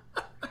join.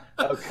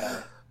 Okay.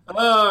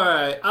 All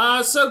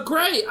right. So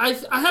great. I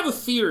have a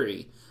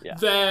theory. Yeah.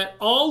 That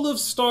all of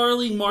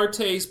Starling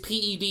Marte's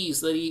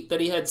PEDs that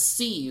he had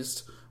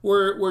seized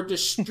were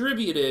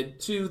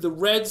distributed to the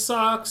Red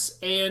Sox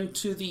and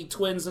to the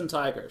Twins and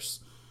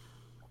Tigers.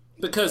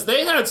 Because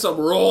they had some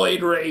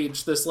roid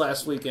rage this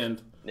last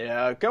weekend.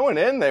 Yeah, going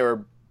in, they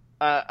were...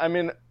 I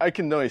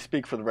can only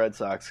speak for the Red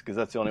Sox because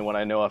that's the only one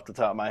I know off the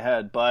top of my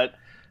head. But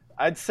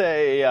I'd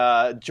say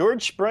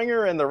George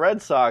Springer and the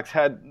Red Sox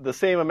had the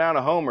same amount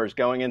of homers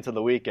going into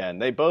the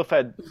weekend. They both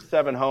had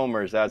 7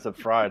 homers as of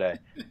Friday.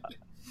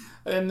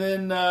 And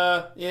then,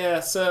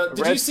 so did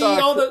Red you see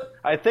Sox, all the...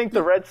 I think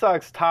the Red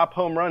Sox top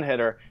home run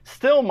hitter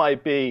still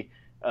might be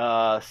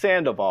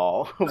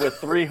Sandoval with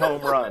 3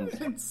 home runs.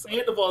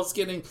 Sandoval's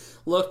getting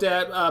looked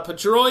at.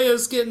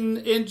 Pedroia's getting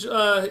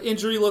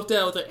injury looked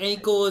at with the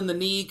ankle and the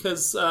knee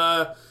because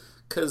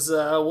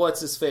what's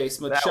his face?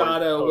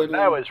 Machado.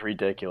 That was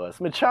ridiculous.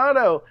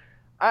 Machado...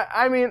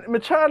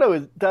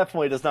 Machado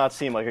definitely does not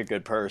seem like a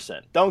good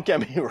person. Don't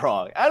get me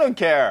wrong. I don't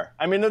care.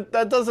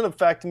 That doesn't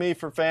affect me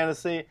for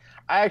fantasy.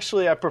 I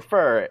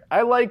prefer it.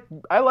 I like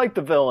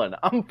the villain.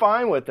 I'm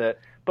fine with it.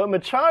 But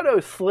Machado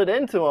slid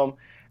into him,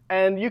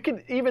 and you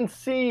could even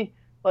see,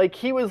 like,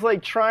 he was,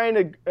 like, trying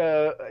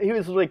to, he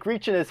was, like,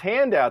 reaching his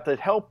hand out to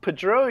help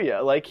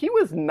Pedroia. Like, he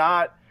was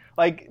not...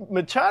 Like,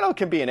 Machado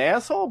can be an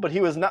asshole, but he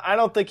was not. I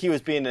don't think he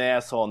was being an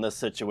asshole in this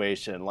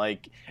situation.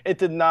 Like, it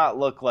did not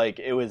look like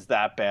it was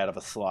that bad of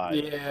a slide.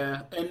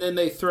 Yeah, and then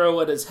they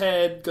throw at his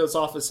head, goes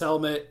off his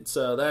helmet,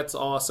 so that's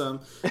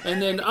awesome.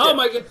 And then, oh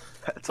my God,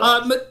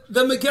 awesome.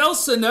 The Miguel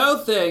Sano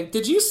thing.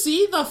 Did you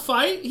see the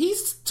fight? He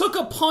took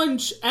a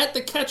punch at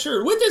the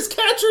catcher with his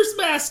catcher's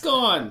mask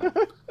on.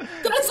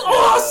 That's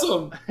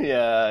awesome.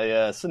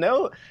 Yeah.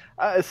 Sano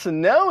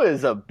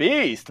is a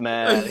beast,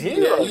 man.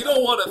 You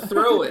don't want to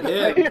throw it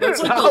in.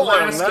 That's like the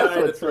last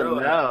guy to throw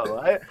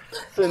it.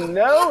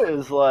 Sano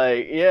is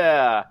like,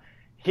 yeah,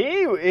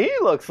 he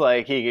looks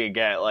like he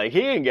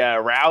can get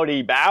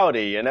rowdy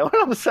bowdy. You know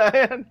what I'm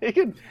saying? He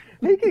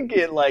could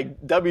get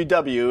like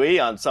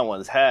WWE on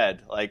someone's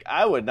head. Like,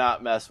 I would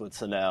not mess with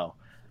Sano.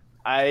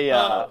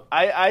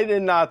 I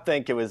did not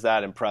think it was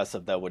that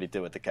impressive, though, what he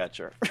did with the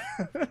catcher.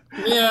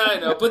 Yeah, I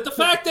know. But the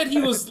fact that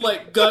he was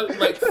like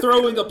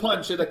throwing a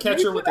punch at a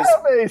catcher with his...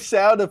 have a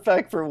sound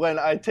effect for when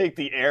I take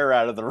the air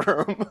out of the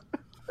room.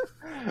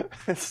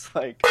 It's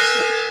like...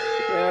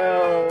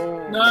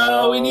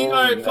 No, we need...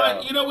 All right,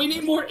 fine. We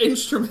need more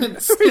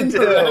instruments. We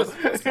do.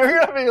 You're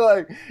gonna be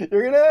like...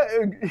 You're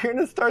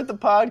gonna start the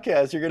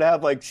podcast. You're gonna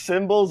have, like,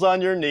 cymbals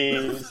on your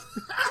knees.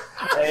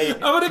 It's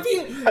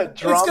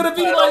gonna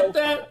be like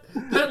that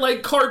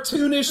like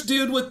cartoonish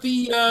dude with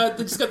the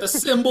that's got the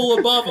symbol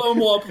above him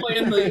while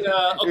playing the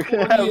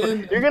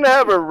accordion. You're gonna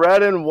have a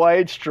red and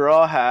white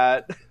straw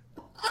hat.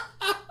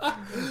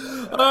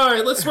 All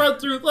right, let's run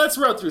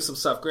through some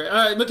stuff. Great.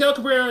 All right, Miguel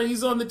Cabrera,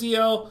 he's on the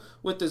DL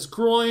with his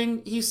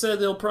groin. He said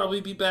he'll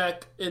probably be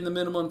back in the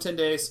minimum 10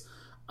 days.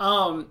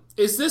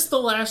 Is this the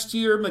last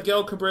year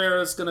Miguel Cabrera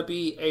is going to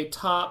be a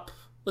top?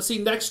 Let's see,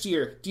 next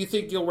year. Do you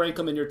think you'll rank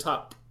him in your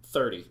top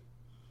 30?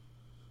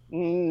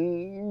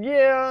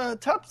 Yeah,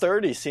 top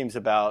 30 seems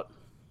about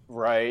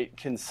right,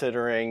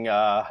 considering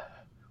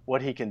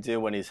what he can do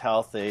when he's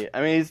healthy.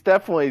 He's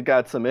definitely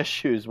got some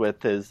issues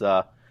with his,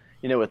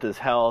 with his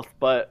health.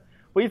 But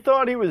we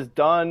thought he was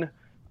done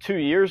 2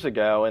 years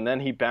ago, and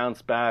then he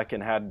bounced back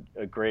and had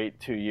a great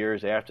 2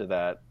 years after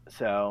that.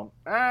 So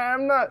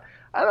I'm not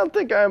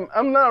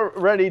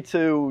ready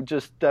to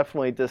just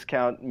definitely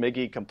discount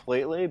Miggy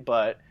completely,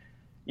 but.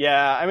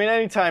 Yeah,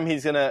 anytime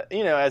he's going to,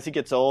 as he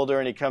gets older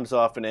and he comes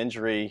off an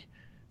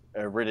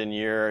injury-ridden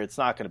year, it's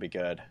not going to be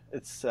good.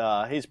 It's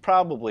he's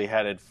probably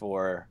headed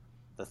for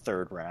the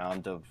 3rd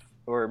round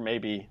or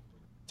maybe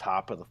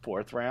top of the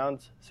 4th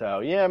round.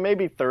 So, yeah,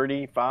 maybe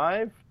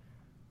 35,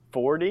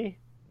 40.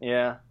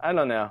 Yeah, I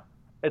don't know.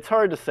 It's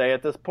hard to say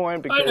at this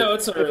point because I know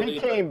it's early,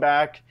 if he came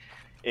back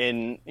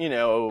in,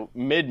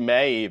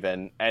 mid-May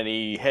even and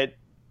he hit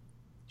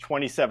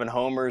 27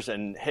 homers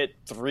and hit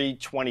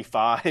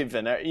 325,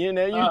 and you'd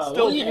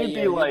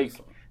be like,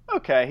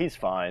 okay, he's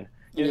fine.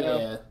 You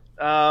know?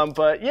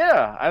 But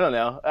yeah, I don't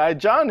know.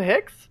 John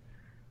Hicks,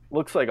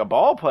 looks like a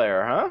ball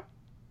player, huh?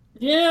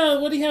 Yeah,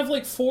 would he have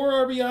like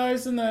 4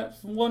 RBIs in that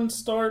one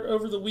start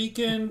over the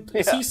weekend?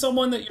 Is he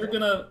someone that you're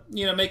gonna,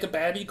 make a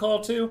baddie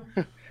call to?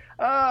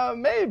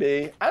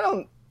 Maybe. I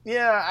don't.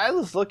 Yeah, I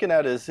was looking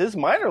at his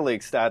minor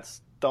league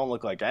stats. Don't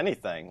look like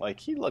anything. Like,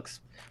 he looks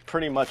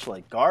pretty much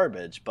like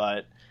garbage.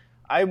 But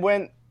I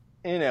went,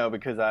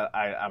 because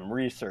I'm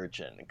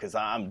researching, because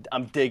I'm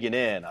digging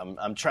in.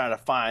 I'm trying to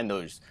find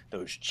those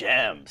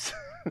gems.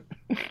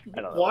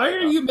 Why are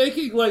you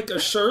making like a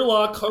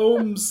Sherlock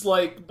Holmes,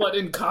 but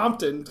in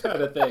Compton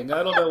kind of thing?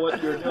 I don't know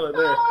what you're doing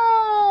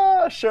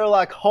there.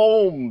 Sherlock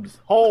Holmes.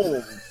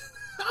 Holmes.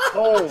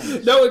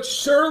 No, it's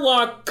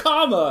Sherlock,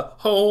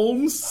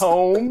 Holmes.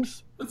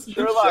 Holmes. That's a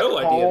Sherlock show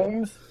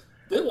Holmes.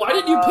 Idea. Why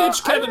didn't you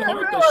pitch Kevin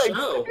Hart the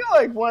show?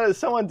 I feel like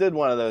someone did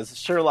one of those.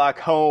 Sherlock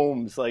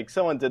Holmes. Like,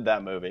 someone did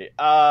that movie.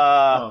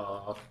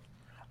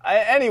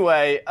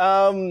 Anyway,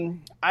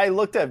 I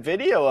looked at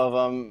video of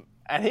him.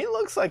 And he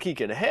looks like he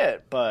could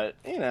hit, but,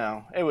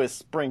 it was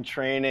spring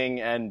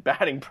training and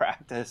batting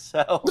practice,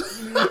 so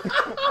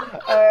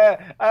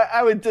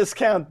I would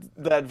discount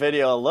that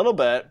video a little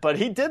bit, but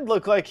he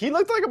looked like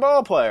a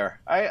ball player.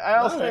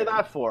 I'll say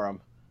that for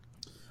him.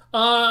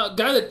 Guy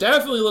that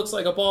definitely looks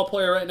like a ball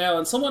player right now,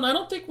 and someone I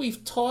don't think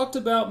we've talked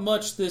about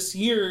much this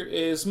year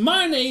is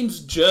My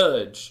Name's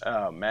Judge.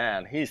 Oh,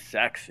 man, he's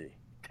sexy.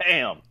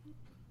 Damn.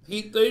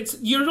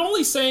 You're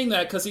only saying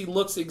that because he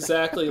looks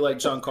exactly like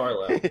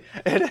Giancarlo.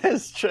 It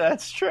is true.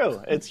 That's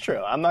true. It's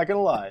true. I'm not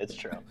gonna lie. It's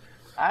true.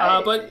 I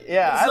like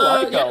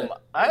him.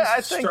 I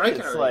think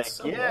it's like,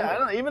 so I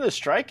don't. Even his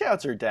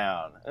strikeouts are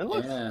down.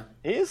 And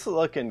he's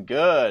looking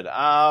good.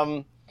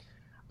 I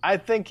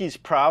think he's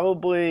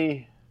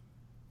probably,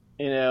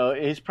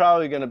 he's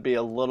probably going to be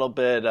a little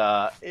bit.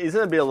 He's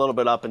going to be a little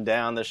bit up and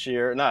down this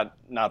year. Not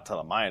to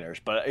the minors,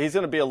 but he's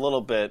going to be a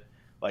little bit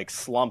like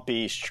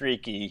slumpy,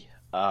 streaky.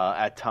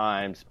 At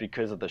times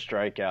because of the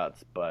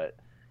strikeouts. But,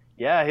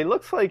 yeah, he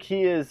looks like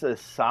he is a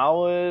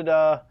solid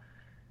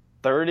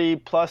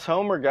 30-plus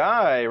homer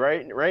guy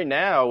right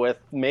now with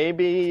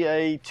maybe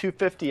a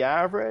 250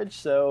 average.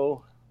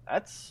 So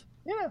that's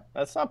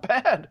not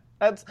bad.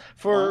 That's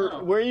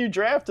for where you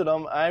drafted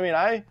him. I mean,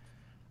 I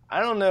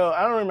don't know.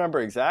 I don't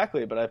remember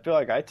exactly, but I feel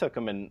like I took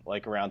him in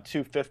like around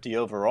 250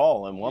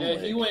 overall in one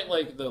league. Yeah, he went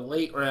like the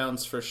late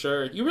rounds for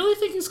sure. You really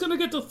think he's going to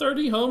get to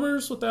 30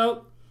 homers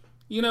without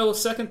a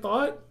second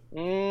thought?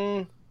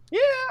 Yeah,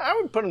 I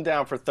would put him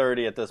down for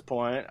 30 at this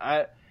point.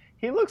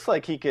 He looks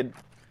like he could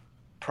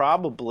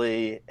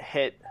probably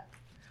hit,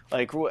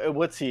 like,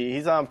 what's he?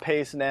 He's on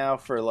pace now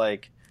for,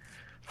 like,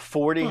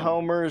 40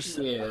 homers.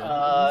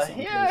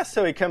 Yeah.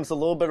 So he comes a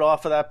little bit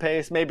off of that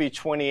pace, maybe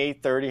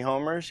 28, 30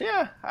 homers.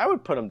 Yeah, I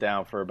would put him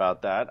down for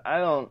about that.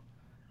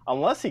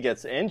 Unless he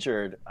gets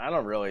injured, I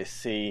don't really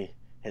see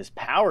his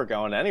power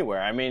going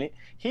anywhere. I mean,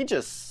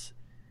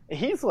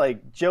 he's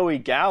like Joey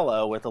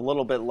Gallo with a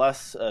little bit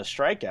less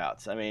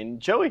strikeouts. I mean,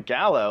 Joey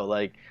Gallo,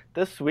 like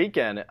this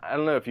weekend, I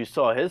don't know if you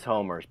saw his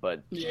homers,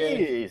 but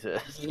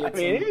Jesus. He has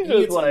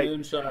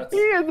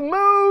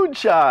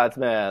moonshots,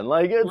 man.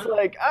 Like, it's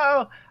like,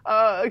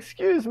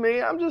 excuse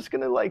me, I'm just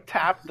going to like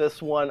tap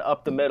this one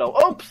up the middle.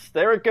 Oops,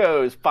 there it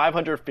goes,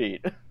 500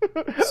 feet.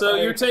 So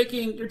you're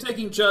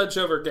taking Judge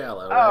over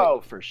Gallo, right? Oh,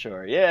 for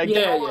sure. Yeah,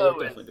 Gallo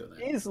definitely doing that.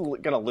 He's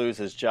going to lose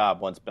his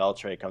job once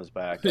Beltre comes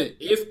back.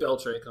 If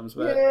Beltre comes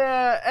back.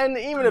 Yeah, and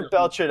even if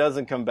Beltre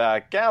doesn't come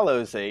back,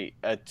 Gallo's a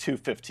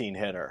 215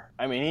 hitter.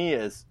 I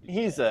mean,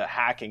 he's a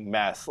hacking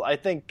mess. I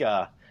think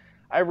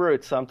I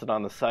wrote something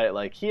on the site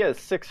like he has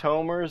 6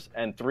 homers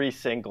and 3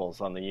 singles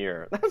on the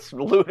year. That's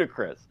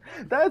ludicrous.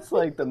 That's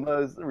like the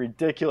most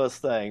ridiculous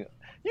thing.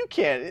 You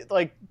can't,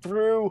 like,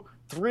 through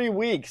 3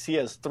 weeks he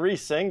has 3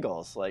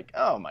 singles. Like,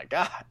 oh my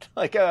God.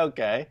 Like,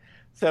 okay.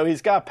 So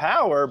he's got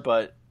power,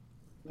 but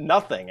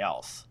nothing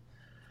else.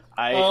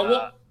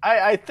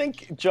 I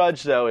think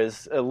Judge, though,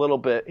 he's a little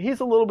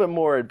bit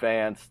more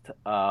advanced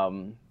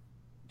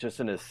just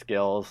in his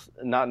skills.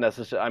 Not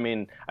necessarily, I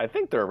mean, I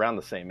think they're around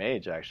the same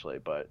age, actually.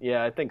 But,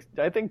 yeah, I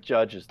think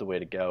Judge is the way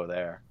to go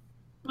there.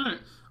 All right.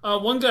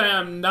 One guy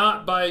I'm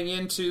not buying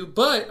into,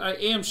 but I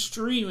am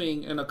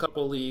streaming in a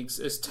couple leagues,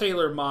 is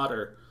Taylor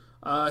Motter.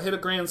 Hit a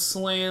grand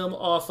slam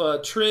off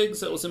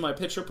Triggs that was in my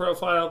pitcher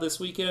profile this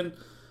weekend.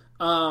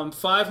 5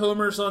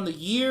 homers on the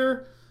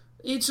year.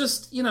 It's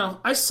just,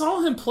 I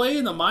saw him play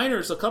in the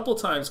minors a couple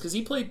times because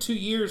he played 2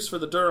 years for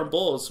the Durham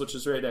Bulls, which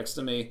is right next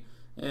to me,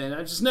 and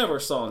I just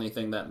never saw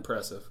anything that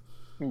impressive.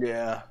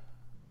 Yeah.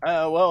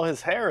 Well,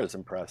 his hair is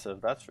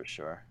impressive, that's for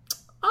sure.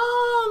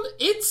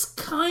 It's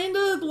kind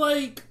of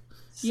like,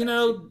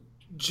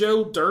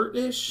 Joe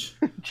Dirt-ish,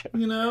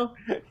 Yeah.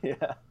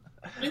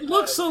 It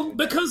looks so,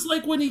 because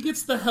like when he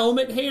gets the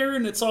helmet hair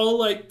and it's all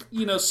like,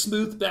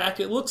 smooth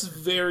back, it looks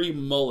very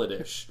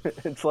mulletish.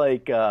 It's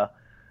like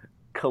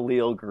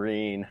Khalil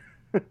Green.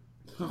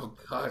 Oh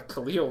God,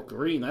 Khalil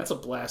Green, that's a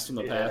blast from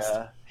the past.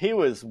 He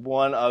was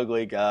one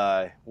ugly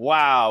guy.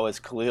 Wow, is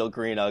Khalil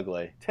Green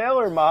ugly.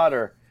 Taylor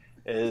Motter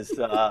is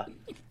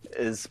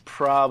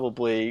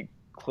probably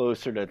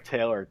closer to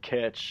Taylor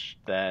Kitsch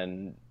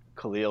than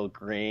Khalil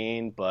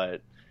Green,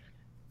 but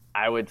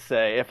I would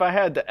say if I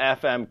had to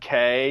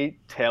FMK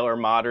Taylor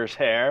Motter's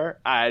hair,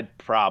 I'd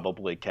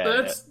probably K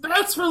it.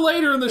 That's for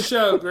later in the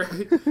show,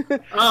 Greg.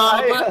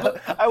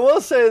 I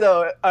will say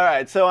though, all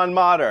right. So on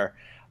Motter,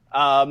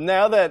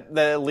 now that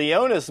the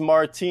Leonis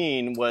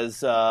Martin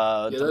was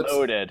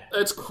demoted,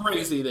 that's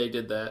crazy. They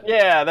did that.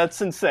 Yeah, that's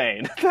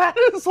insane. That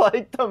is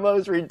like the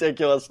most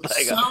ridiculous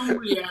thing. Some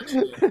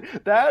reaction.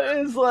 That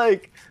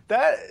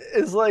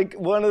is like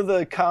one of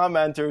the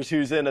commenters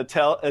who's in a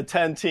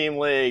 10-team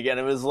league, and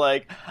it was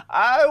like,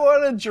 I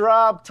want to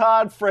drop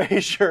Todd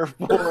Frazier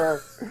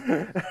for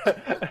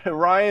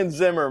Ryan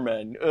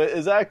Zimmerman.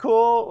 Is that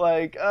cool?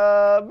 Like,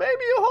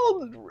 maybe you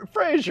hold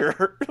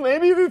Frazier.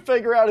 Maybe you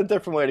figure out a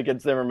different way to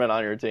get Zimmerman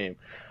on your team.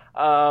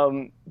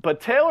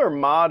 But Taylor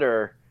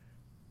Motter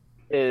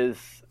is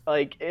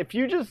like, if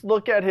you just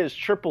look at his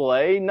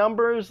AAA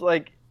numbers,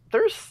 like,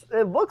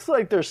 it looks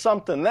like there's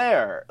something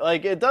there.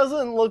 Like, it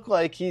doesn't look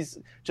like he's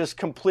just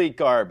complete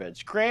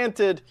garbage.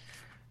 Granted,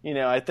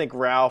 I think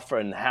Ralph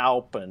and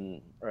Halp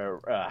and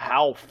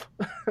Half,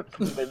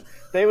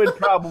 they would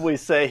probably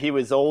say he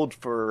was old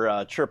for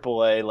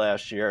AAA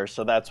last year,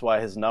 so that's why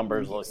his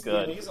numbers look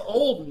good. He's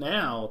old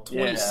now,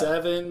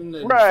 27.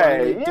 And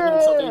right?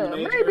 Doing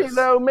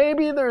something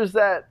Maybe there's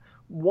that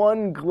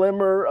one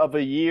glimmer of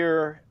a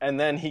year, and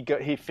then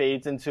he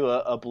fades into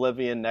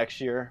oblivion next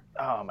year.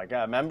 Oh my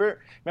God! Remember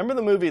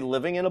the movie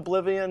Living in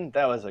Oblivion?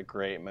 That was a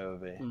great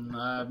movie.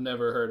 I've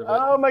never heard of it.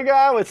 Oh my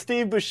God, with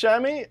Steve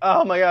Buscemi.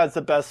 Oh my God, it's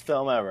the best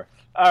film ever.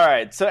 All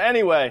right, so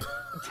anyway,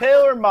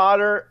 Taylor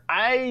Motter,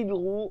 I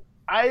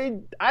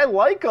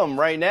like him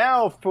right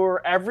now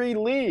for every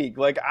league.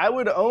 Like, I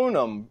would own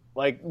him,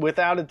 like,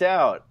 without a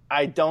doubt.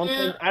 I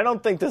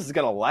don't think this is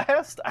gonna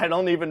last. I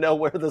don't even know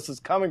where this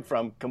is coming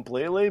from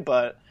completely,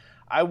 but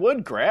I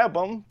would grab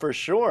him for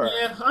sure.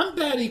 Yeah, I'm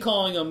batty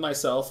calling him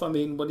myself. I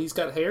mean, when he's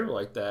got hair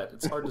like that,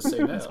 it's hard to say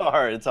no.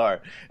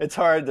 It's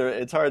hard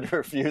to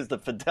refuse the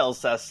Fidel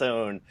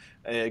Sassoon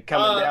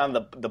coming down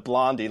the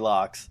blondie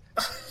locks.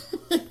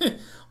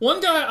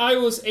 One guy I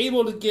was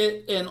able to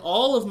get in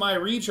all of my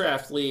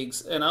redraft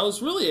leagues, and I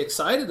was really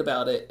excited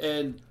about it,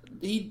 and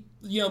he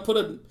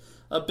put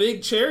a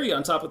big cherry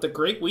on top of the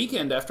great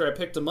weekend after I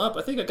picked him up.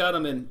 I think I got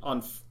him in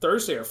on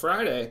Thursday or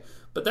Friday,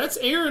 but that's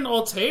Aaron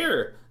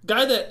Altair,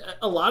 guy that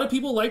a lot of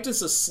people liked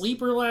as a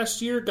sleeper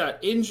last year,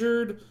 got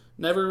injured,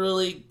 never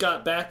really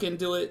got back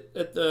into it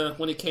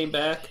when he came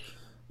back,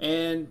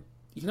 and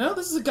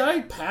this is a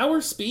guy, power,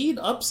 speed,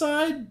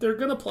 upside. They're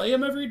gonna play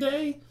him every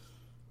day.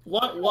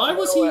 Why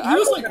was he?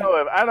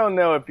 I don't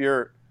know if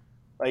you're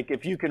like,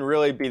 if you can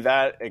really be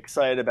that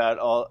excited about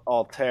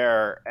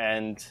Altair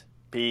and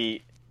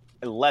be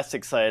less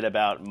excited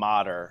about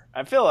Motter.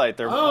 I feel like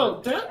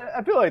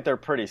they're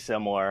pretty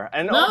similar.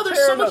 And no, Altair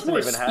there's so much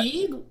more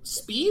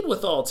speed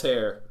with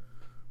Altair.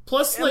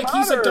 Plus,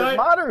 he's a guy.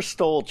 Motter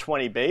stole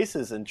 20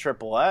 bases in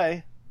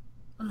AAA.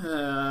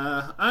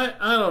 I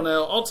don't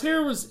know.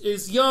 Altair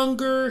is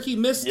younger. He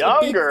missed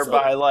younger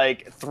by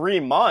like 3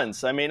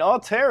 months. I mean,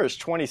 Altair is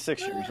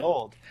 26 years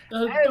old.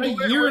 A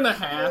year and a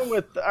half.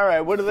 All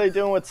right, what are they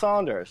doing with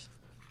Saunders?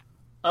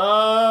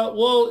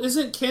 Well,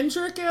 isn't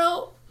Kendrick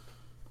out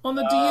on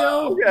the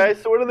DL? Okay,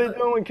 so what are they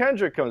doing when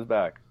Kendrick comes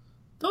back?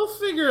 They'll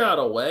figure out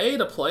a way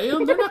to play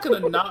him. They're not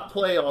going to not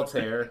play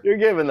Altair. You're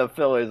giving the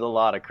Phillies a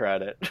lot of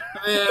credit.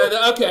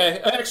 Okay,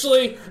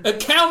 actually, a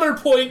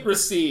counterpoint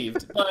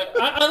received. But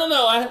I don't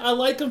know. I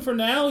like him for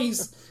now.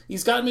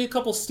 He's gotten me a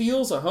couple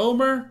steals, a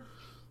homer.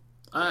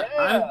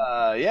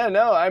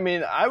 I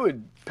mean, I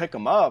would pick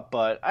him up,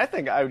 but I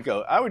think I would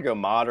go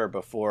Motter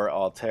before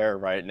Altair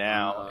right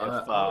now.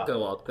 I'll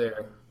go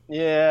Altair.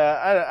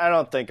 Yeah, I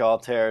don't think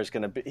Altair is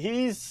going to be.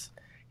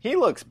 He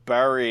looks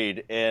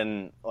buried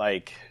in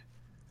like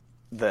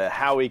the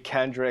Howie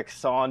Kendrick,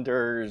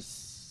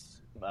 Saunders,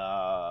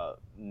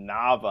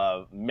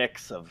 Nava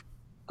mix of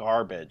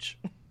garbage.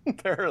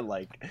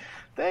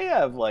 They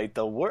have like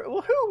the worst.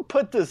 Who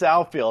put this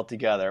outfield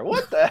together?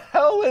 What the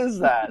hell is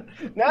that?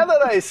 Now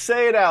that I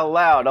say it out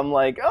loud, I'm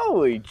like,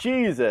 holy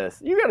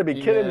Jesus! You got to be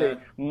kidding me!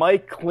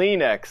 Mike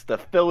Kleenex, the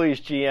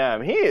Phillies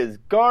GM, he is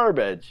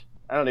garbage.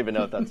 I don't even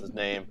know if that's his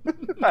name.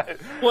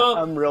 Well,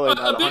 I'm really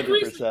not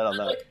 100% on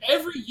that. Like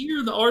every year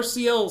in the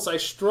RCLs, I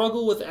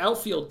struggle with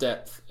outfield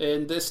depth,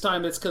 and this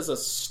time it's because of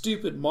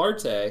stupid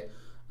Marte.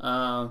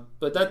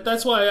 But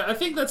that's why I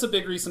think that's a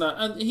big reason.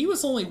 He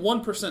was only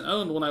 1%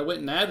 owned when I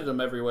went and added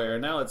him everywhere,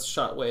 and now it's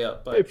shot way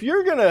up. But if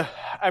you're gonna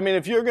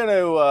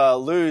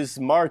lose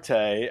Marte,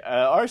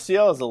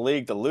 RCL is a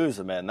league to lose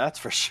him in. That's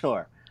for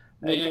sure.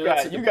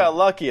 Yeah, you got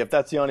lucky if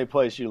that's the only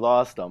place you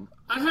lost him.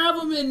 I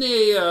have him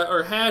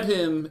had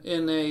him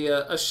in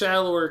a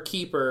shallower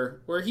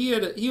keeper where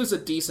he was a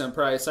decent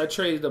price. I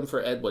traded him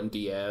for Edwin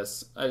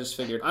Diaz. I just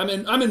figured I'm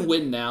in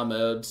win now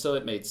mode, so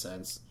it made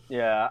sense.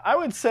 Yeah, I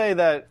would say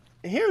that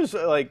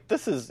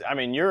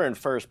you're in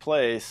first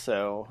place,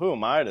 so who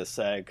am I to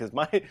say? Because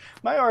my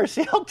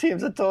RCL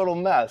team's a total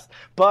mess.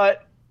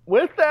 But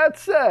with that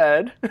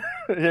said,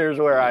 here's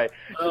where I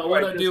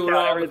do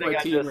wrong with my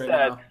team right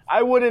now.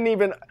 I wouldn't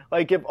even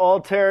if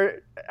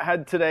Altair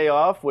had today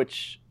off,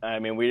 which I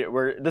mean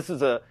this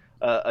is a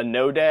a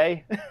no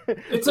day.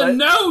 It's a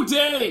no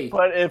day.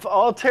 But if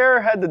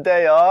Altair had the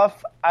day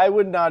off, I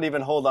would not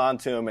even hold on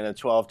to him in a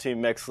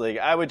 12-team mixed league.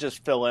 I would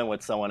just fill in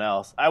with someone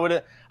else. I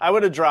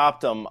would have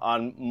dropped him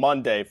on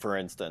Monday, for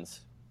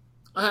instance.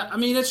 I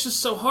mean, it's just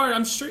so hard.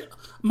 I'm sure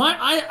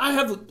I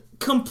have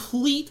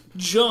complete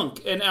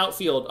junk in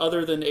outfield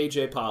other than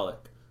AJ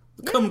Pollock.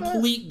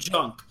 Complete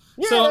junk.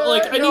 Yeah, so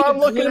like I need I'm a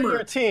looking glimmer. at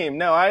your team.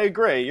 No, I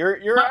agree.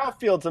 Your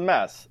outfield's a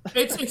mess.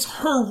 It's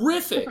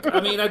horrific. I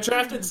mean, I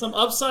drafted some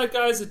upside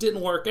guys that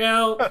didn't work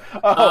out.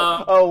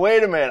 Oh,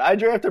 wait a minute. I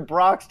drafted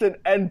Broxton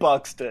and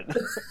Buxton.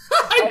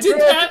 I did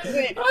that.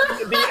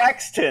 The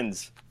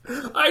Extons.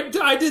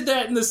 I did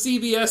that in the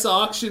CBS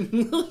auction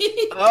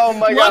league. Oh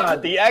my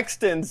God, the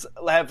Extons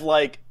have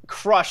like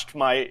crushed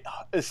my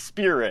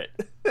spirit.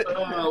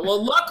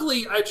 Well,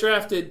 luckily I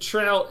drafted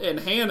Trout and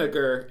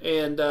Haniger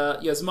and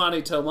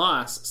Yasmani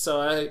Tomas,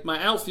 so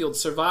my outfield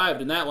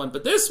survived in that one.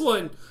 But this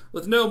one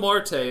with no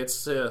Marte,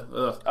 it's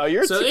Oh,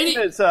 your team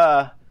is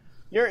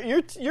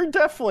you're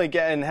definitely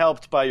getting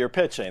helped by your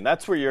pitching.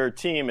 That's where your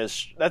team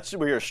is. That's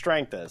where your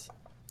strength is.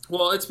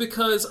 Well, it's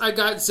because I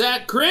got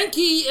Zach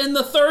Greinke in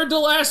the third to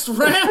last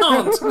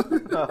round.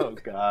 Oh,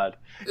 God.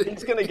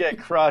 He's going to get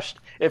crushed.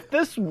 If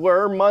this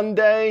were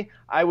Monday,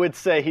 I would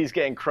say he's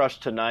getting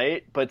crushed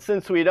tonight. But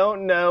since we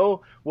don't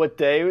know what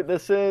day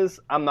this is,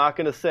 I'm not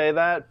going to say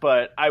that,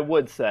 but I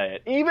would say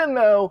it. Even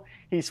though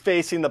he's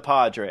facing the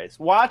Padres.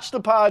 Watch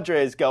the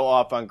Padres go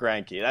off on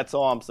Greinke. That's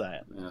all I'm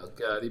saying. Oh,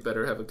 God, he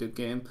better have a good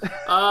game.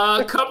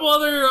 A couple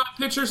other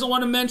pitchers I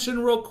want to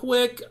mention real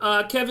quick.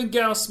 Kevin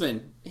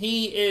Gausman.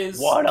 He is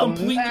what a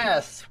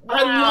mess. Wow.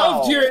 I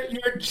loved your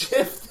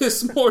GIF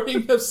this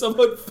morning of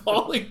someone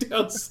falling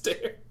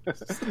downstairs.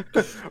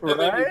 That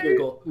made me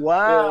giggle.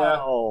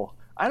 Wow. Yeah.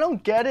 I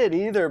don't get it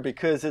either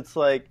because it's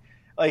like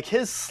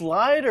his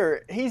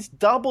slider, he's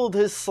doubled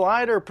his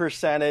slider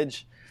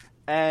percentage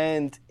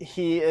and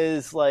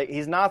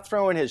he's not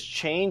throwing his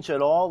change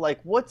at all. Like,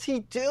 what's he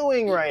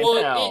doing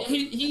now?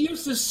 He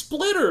used his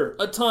splitter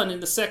a ton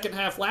in the second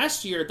half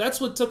last year. That's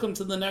what took him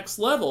to the next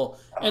level.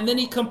 And then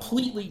he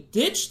completely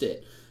ditched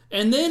it.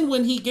 And then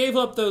when he gave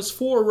up those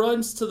 4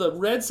 runs to the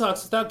Red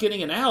Sox without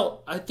getting an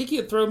out, I think he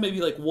had thrown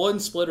maybe like 1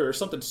 splitter or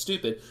something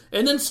stupid.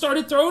 And then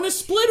started throwing a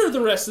splitter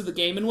the rest of the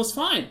game and was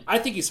fine. I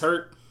think he's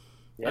hurt.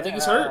 Yeah, I think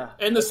he's hurt.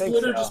 And the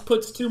splitter just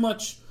puts too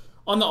much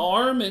on the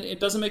arm, and it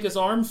doesn't make his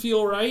arm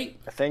feel right.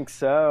 I think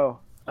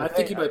so. I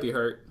think he might be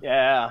hurt.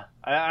 Yeah,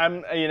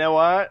 I'm. You know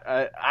what?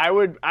 I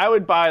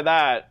would buy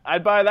that.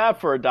 I'd buy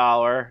that for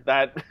 $1.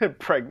 That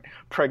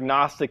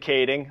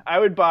prognosticating. I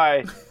would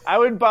buy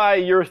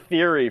your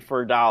theory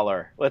for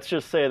 $1. Let's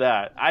just say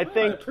that. I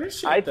think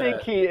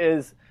he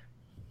is.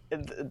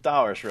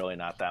 $1's really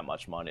not that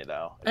much money,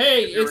 though.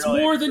 Hey, it's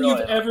really, more than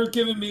you've ever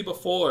given me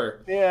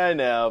before. Yeah, I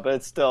know,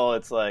 but still,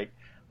 it's like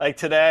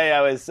today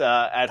I was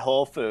at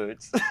Whole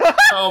Foods.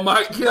 Oh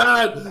my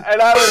God! And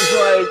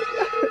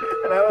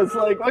I was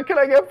like, what can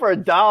I get for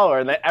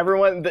 $1? And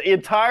the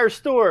entire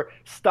store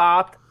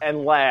stopped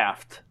and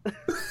lauged.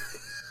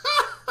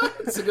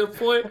 That's a good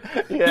point.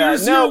 Yeah,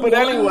 but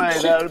anyway,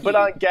 but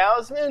on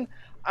Gausman,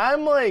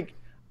 I'm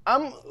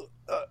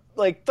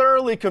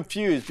thoroughly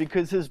confused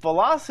because his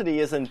velocity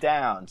isn't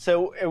down.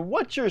 So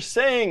what you're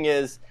saying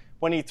is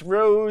when he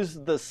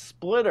throws the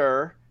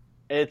splitter,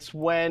 it's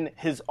when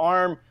his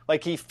arm,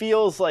 he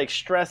feels like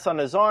stress on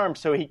his arm,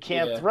 so he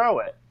can't throw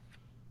it.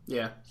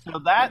 Yeah. So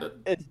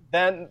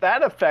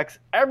that affects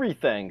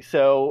everything.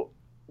 So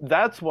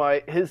that's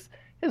why his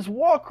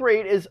walk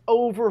rate is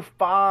over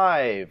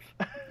 5.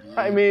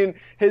 I mean,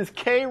 his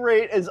K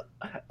rate is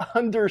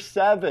under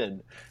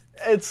 7.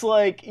 It's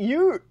like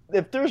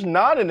if there's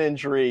not an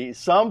injury,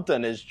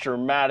 something is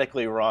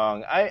dramatically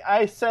wrong.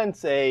 I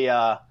sense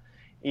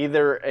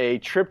either a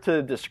trip to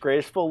the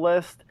disgraceful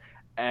list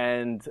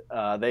and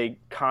they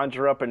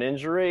conjure up an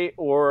injury,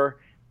 or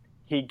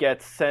he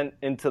gets sent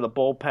into the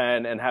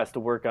bullpen and has to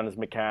work on his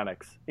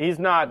mechanics. He's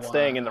not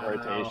staying in the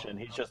rotation.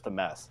 He's just a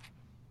mess.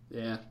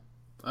 Yeah.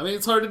 I mean,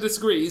 it's hard to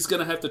disagree. He's going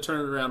to have to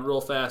turn it around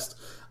real fast.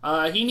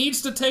 He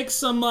needs to take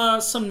some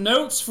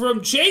notes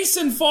from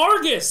Jason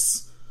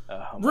Vargas.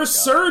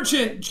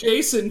 Resurgent God.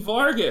 Jason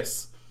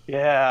Vargas.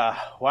 Yeah.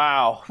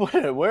 Wow.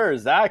 Where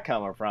is that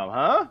coming from,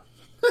 huh?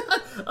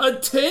 A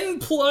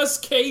 10-plus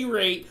K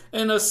rate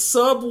and a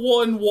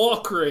sub-1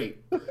 walk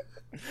rate.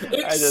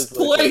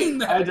 Explain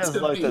that to me. I just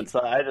looked at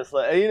something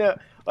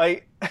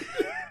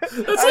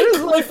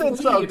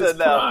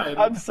now.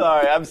 I'm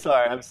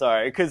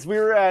sorry. Because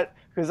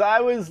I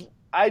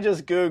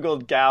just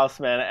Googled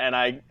Gausman and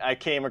I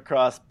came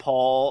across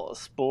Paul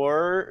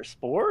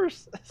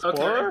Spores?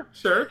 Okay,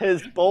 sure.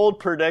 His bold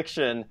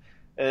prediction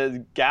is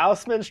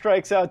Gausman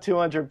strikes out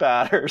 200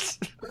 batters.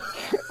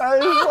 I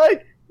was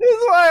like, this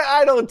is why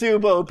I don't do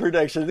bold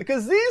predictions,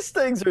 because these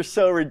things are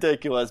so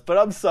ridiculous. But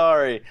I'm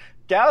sorry.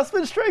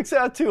 Gausman strikes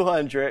out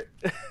 200.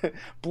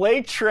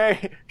 Blake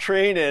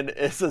Trainen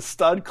is a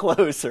stud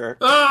closer.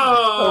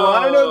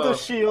 Oh! Rhino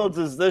DeShields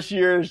is this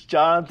year's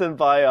Jonathan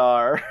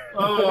Villar.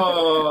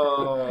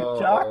 Oh!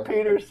 Jock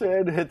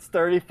Peterson hits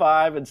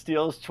 35 and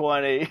steals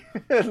 20.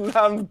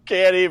 I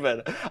can't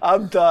even.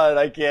 I'm done.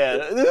 I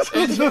can't.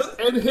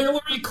 And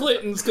Hillary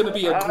Clinton's going to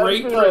be a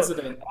great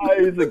president.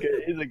 He's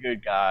a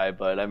good guy,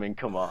 but I mean,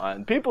 come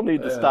on. People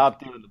need to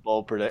stop doing the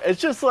bold prediction. It's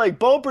just like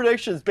bold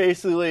predictions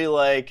basically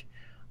like,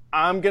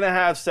 I'm going to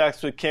have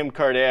sex with Kim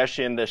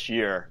Kardashian this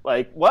year.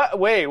 Like, what?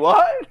 Wait,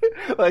 what?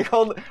 Like,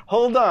 hold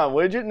on.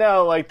 Would you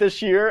know, like,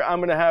 this year,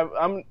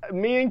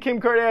 me and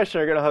Kim Kardashian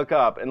are going to hook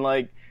up. And,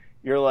 like,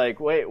 you're like,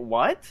 wait,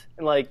 what?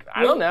 And, like,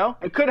 I don't know.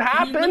 It could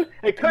happen.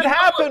 It could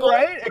happen,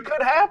 right? It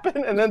could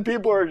happen. And then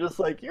people are just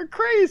like, you're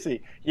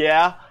crazy.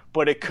 Yeah,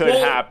 but it could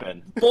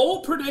happen.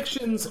 Bold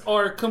predictions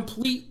are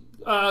complete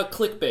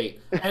clickbait.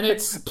 And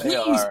it's,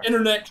 please,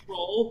 internet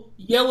troll,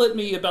 yell at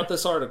me about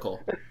this article.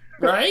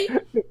 Right?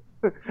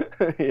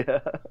 Yeah,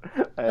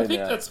 I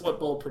think that's what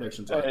bold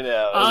predictions are. I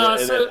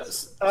know.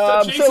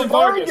 So Jason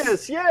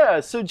Vargas. Yeah.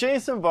 So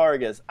Jason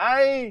Vargas.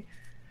 I'm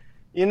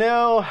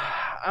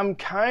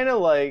kind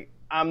of like,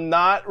 I'm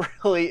not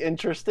really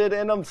interested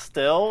in him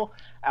still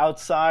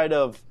outside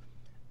of,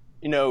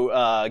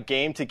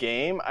 game to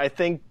game. I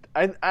think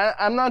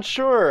I'm not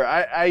sure.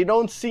 I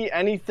don't see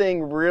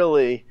anything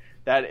really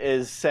that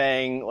is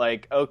saying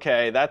like,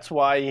 okay, that's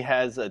why he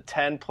has a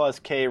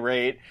 10+ K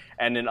rate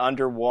and an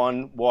under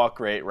 1 walk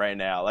rate right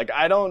now. Like,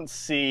 I don't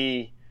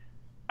see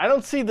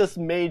this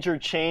major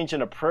change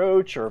in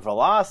approach or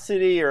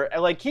velocity or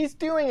like he's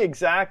doing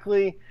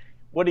exactly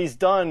what he's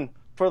done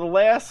for the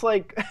last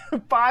like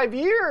 5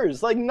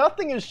 years. Like,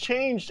 nothing has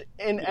changed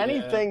in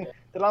anything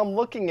that I'm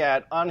looking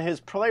at on his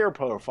player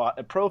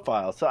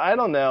profile. So I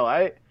don't know.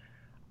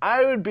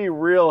 I would be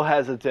real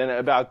hesitant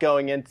about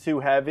going in too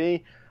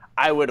heavy.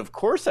 Of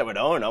course I would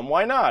own him.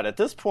 Why not? At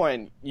this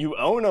point, you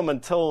own him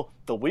until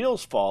the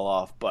wheels fall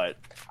off, but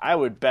I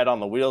would bet on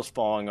the wheels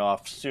falling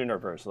off sooner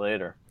versus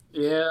later.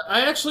 Yeah,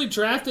 I actually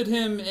drafted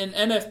him in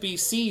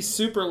NFBC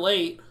super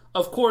late.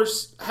 Of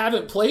course,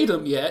 haven't played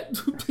him yet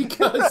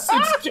because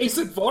it's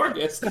Jason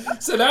Vargas.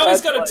 So now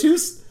he's got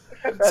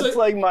That's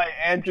like my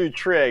Andrew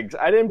Triggs.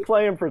 I didn't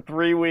play him for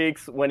 3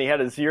 weeks when he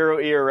had a 0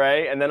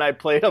 ERA, and then I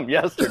played him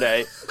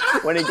yesterday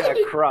when he got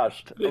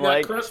crushed. He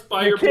got crushed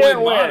by your boy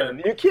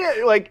Modern. You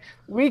can't, like,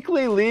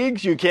 weekly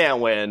leagues, you can't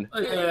win.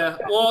 Yeah,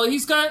 well,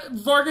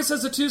 Vargas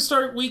has a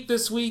 2-start week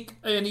this week,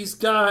 and he's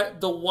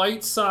got the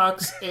White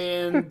Sox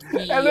and the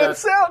and that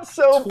sounds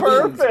so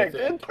Twins, perfect.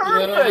 It's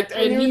perfect,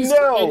 yeah,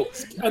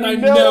 and I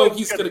know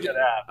he's going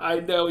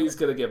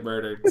to get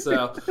murdered.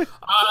 So,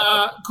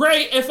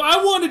 great. If I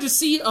wanted to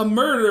see a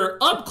murder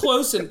up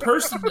close in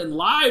person and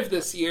live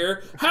this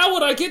year, how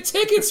would I get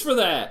tickets for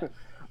that?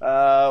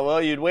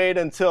 Well, you'd wait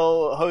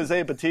until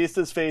Jose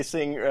Batista's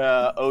facing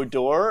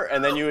Odor,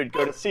 and then you would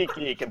go to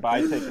SeatGeek and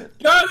buy tickets.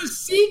 Go to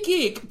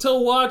SeatGeek to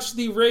watch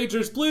the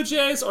Rangers Blue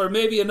Jays, or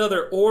maybe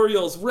another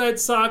Orioles Red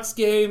Sox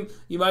game.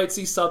 You might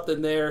see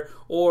something there,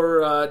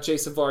 or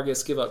Jason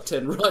Vargas give up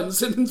 10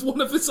 runs in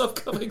one of his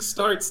upcoming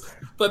starts.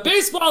 But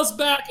baseball's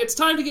back. It's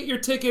time to get your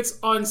tickets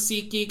on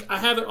SeatGeek. I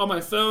have it on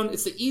my phone.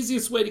 It's the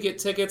easiest way to get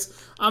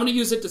tickets. I'm going to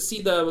use it to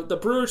see the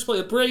Brewers play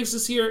the Braves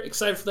this year.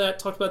 Excited for that.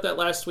 Talked about that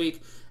last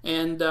week.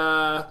 And,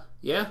 I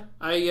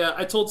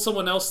told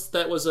someone else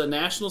that was a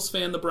Nationals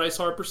fan the Bryce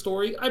Harper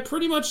story. I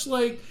pretty much,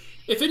 like,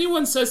 if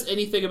anyone says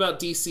anything about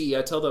DC,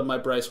 I tell them my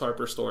Bryce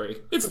Harper story.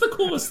 It's the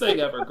coolest thing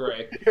ever,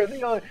 Greg.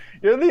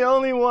 You're the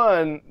only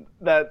one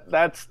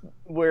that's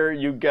where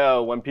you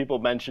go when people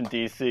mention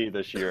DC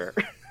this year.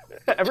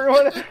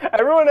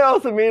 Everyone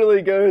else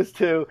immediately goes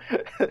to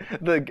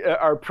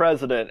our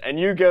president, and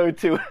you go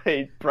to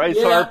a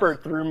Bryce Harper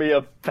threw me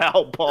a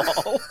foul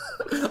ball.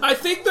 I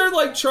think they're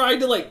like trying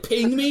to like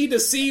ping me to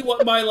see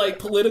what my like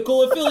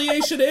political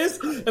affiliation is,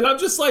 and I'm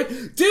just like,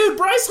 dude,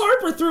 Bryce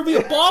Harper threw me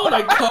a ball and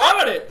I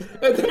caught it,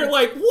 and they're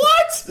like,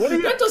 what?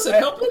 That doesn't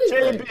help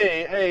anything.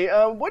 JB, hey,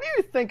 what do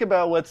you think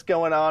about what's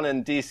going on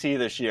in DC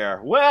this year?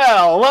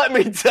 Well, let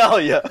me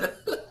tell you.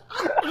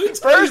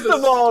 First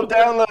of all,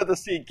 download the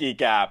SeatGeek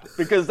app,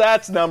 because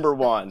that's number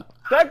one.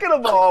 Second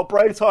of all,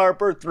 Bryce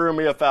Harper threw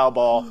me a foul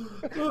ball.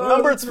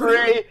 Number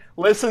 3,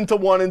 listen to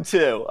 1 and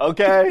 2,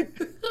 okay?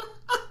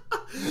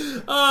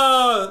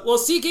 Well,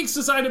 SeatGeek's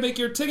designed to make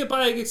your ticket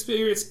buying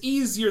experience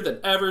easier than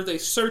ever. They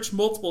search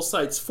multiple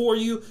sites for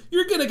you.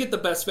 You're going to get the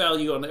best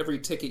value on every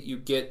ticket you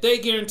get. They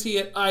guarantee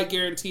it. I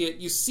guarantee it.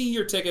 You see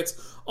your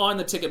tickets on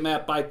the ticket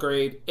map by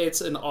grade. It's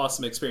an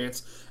awesome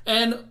experience.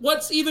 And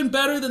what's even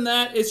better than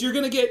that is you're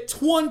going to get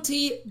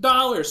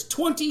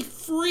 $20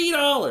 free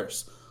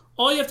dollars.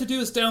 All you have to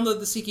do is download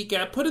the SeatGeek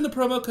app, put in the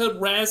promo code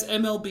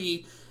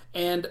RAZMLB,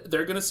 and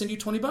they're going to send you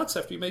 $20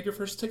 after you make your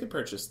first ticket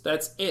purchase.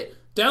 That's it.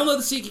 Download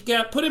the SeatGeek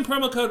app, put in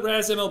promo code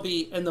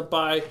RAZMLB, and then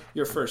buy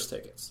your first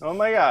tickets. Oh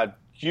my God.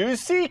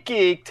 Use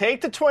SeatGeek,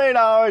 take the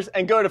 $20,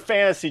 and go to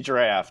Fantasy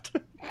Draft.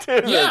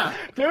 Do Yeah.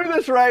 this. Do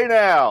this right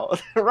now.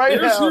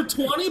 There's now. your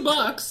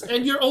 $20,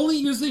 and you're only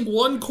using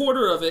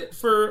 1/4 of it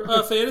for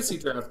a fantasy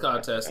draft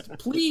contest.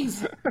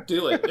 Please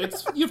do it.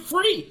 You're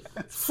free.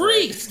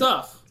 Free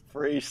stuff.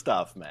 Free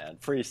stuff, man.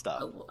 Free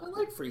stuff. I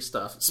like free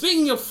stuff.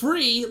 Speaking of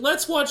free,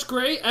 let's watch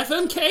Gray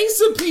FMK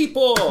some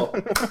people.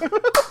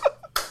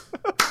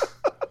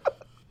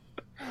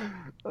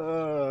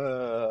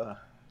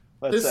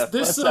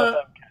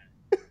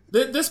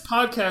 This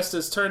podcast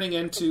is turning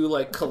into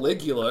like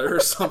Caligula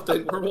or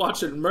something. We're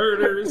watching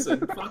murders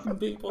and fucking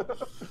people.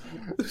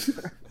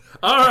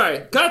 All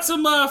right, got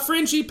some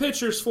fringy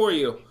pictures for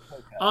you.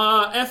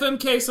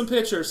 FMK some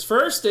pictures.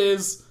 First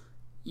is,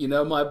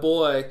 my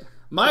boy,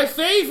 my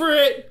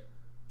favorite.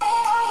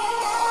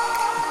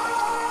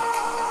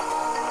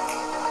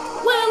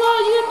 Where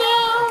are you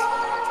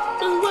now?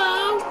 Ooh,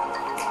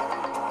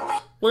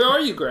 wow. Where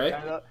are you, Gray?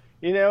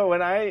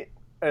 When I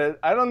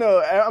don't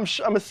know.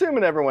 I'm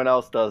assuming everyone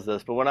else does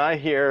this, but when I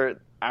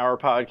hear our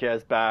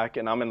podcast back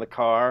and I'm in the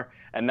car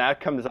and that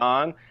comes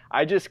on,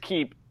 I just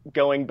keep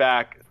going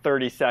back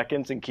 30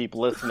 seconds and keep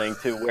listening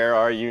to "Where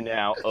Are You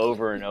Now"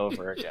 over and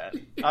over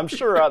again. I'm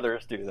sure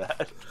others do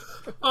that.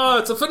 Oh,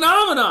 it's a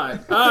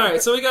phenomenon. All right,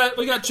 so we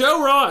got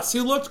Joe Ross,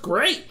 who looked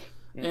great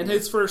in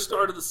his first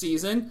start of the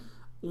season.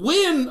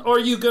 When are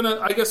you gonna,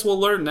 I guess we'll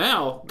learn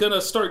now,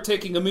 gonna start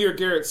taking Amir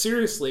Garrett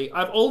seriously?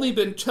 I've only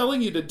been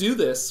telling you to do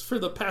this for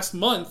the past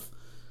month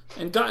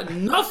and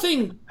gotten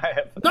nothing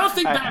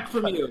back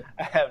from you.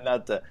 I have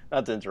not to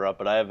interrupt,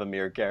 but I have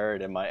Amir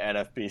Garrett in my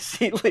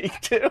NFBC league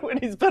too, and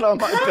he's been on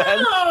my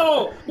bench.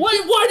 No!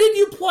 Why didn't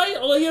you play?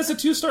 Oh, he has a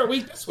 2-start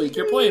week this week.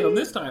 You're playing him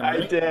this time,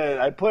 right? I did.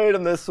 I played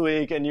him this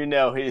week, and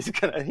he's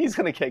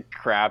gonna get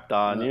crapped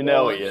on. He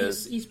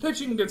is. He's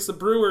pitching against the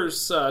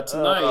Brewers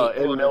tonight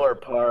in Miller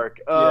Park.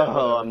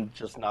 I'm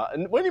just not.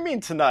 What do you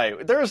mean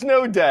tonight? There's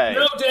no day.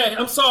 No day.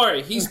 I'm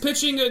sorry. He's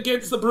pitching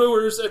against the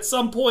Brewers at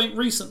some point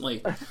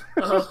recently.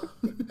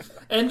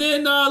 And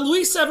then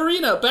Luis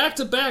Severino,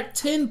 back-to-back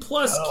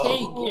 10-plus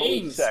K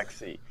games.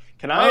 Sexy.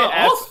 Can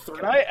I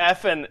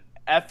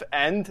F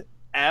and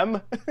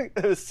M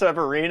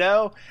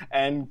Severino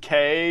and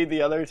K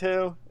the other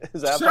two?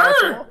 Is that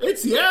possible?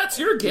 It's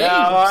your game. No,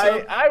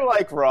 I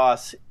like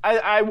Ross.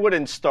 I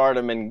wouldn't start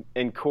him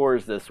in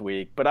Coors this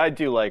week, but I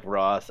do like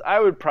Ross. I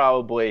would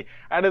probably,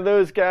 out of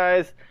those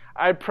guys,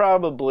 I'd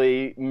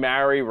probably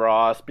marry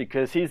Ross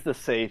because he's the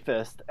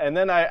safest, and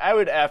then I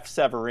would F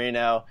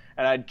Severino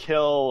and I'd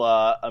kill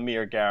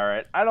Amir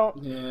Garrett. I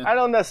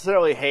don't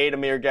necessarily hate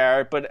Amir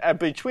Garrett, but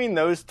between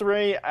those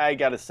three, I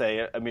gotta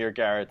say Amir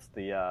Garrett's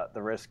the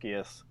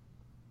riskiest.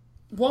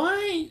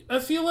 Why? I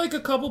feel like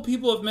a couple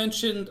people have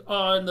mentioned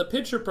on the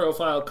pitcher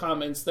profile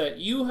comments that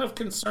you have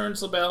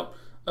concerns about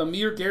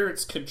Amir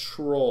Garrett's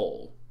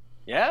control.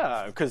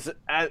 Yeah, because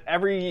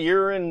every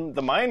year in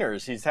the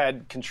minors, he's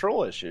had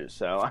control issues.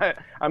 So,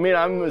 I'm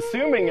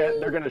assuming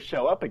they're going to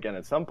show up again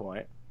at some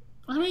point.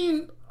 I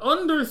mean,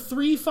 under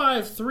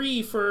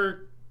 3.53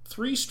 for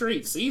 3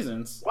 straight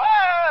seasons.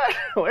 What?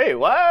 Wait,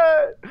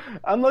 what?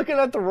 I'm looking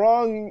at the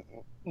wrong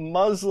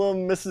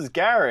Muslim Mrs.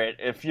 Garrett.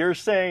 If you're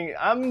saying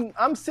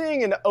I'm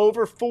seeing an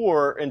over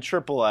 4 in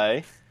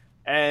AAA.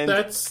 And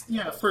that's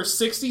for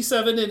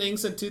 67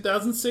 innings in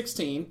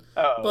 2016.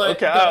 Oh,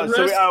 but okay.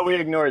 So we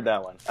ignored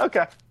that one.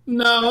 Okay.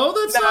 No,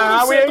 that's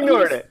not. We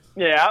ignored it.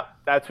 Yeah,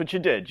 that's what you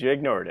did. You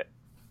ignored it.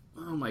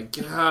 Oh my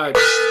god!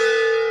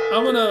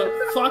 I'm gonna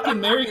fucking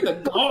marry the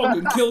dog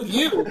and kill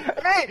you.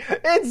 Hey,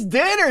 it's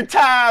dinner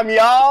time,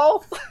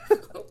 y'all.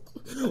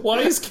 Why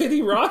is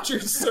Kenny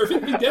Rogers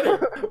serving me dinner?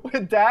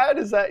 Dad,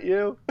 is that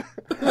you?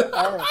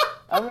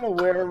 I'm going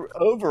to wear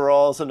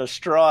overalls and a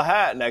straw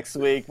hat next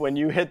week. When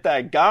you hit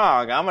that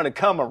gong, I'm going to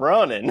come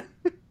a-running.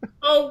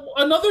 Oh,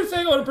 another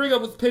thing I want to bring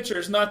up with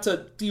pitchers, not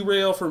to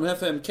derail from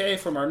FMK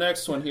from our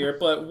next one here,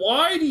 but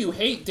why do you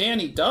hate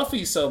Danny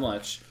Duffy so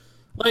much?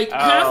 Like,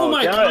 half of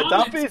my comments...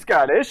 Duffy's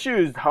got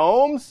issues,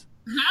 Holmes.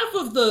 Half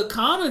of the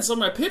comments on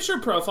my pitcher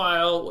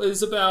profile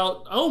is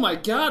about, oh my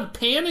god,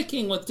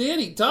 panicking with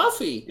Danny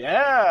Duffy.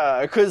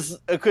 Yeah, because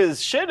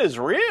shit is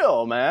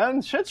real,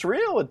 man. Shit's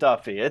real with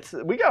Duffy.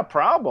 We got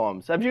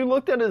problems. Have you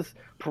looked at his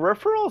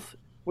peripherals?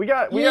 We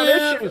got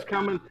issues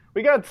coming.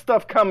 We got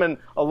stuff coming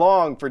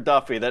along for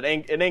Duffy that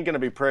ain't gonna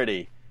be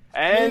pretty.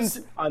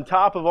 And on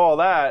top of all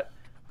that,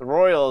 the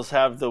Royals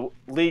have the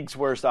league's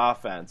worst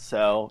offense.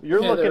 So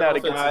you're looking at a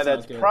guy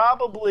that's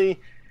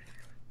probably.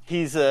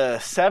 He's a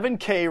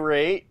 7K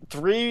rate,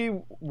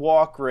 3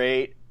 walk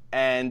rate,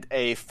 and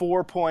a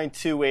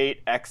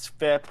 4.28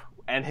 xFIP,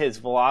 and his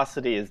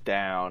velocity is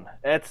down.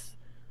 I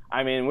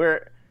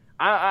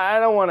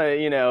don't want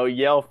to,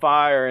 yell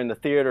fire in the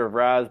theater of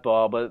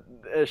Razzball, but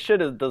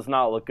shit does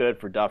not look good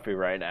for Duffy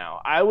right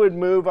now. I would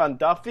move on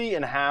Duffy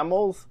and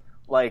Hamels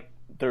like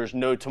there's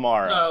no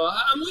tomorrow. No,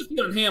 I'm with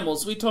you on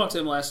Hamels. We talked to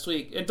him last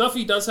week. And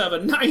Duffy does have a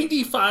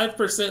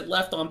 95%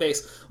 left on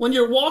base. When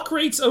your walk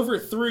rate's over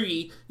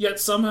 3, yet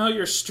somehow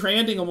you're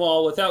stranding them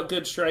all without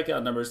good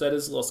strikeout numbers, that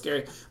is a little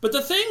scary. But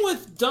the thing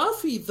with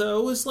Duffy,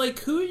 though, is like,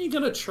 who are you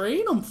going to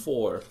trade him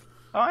for?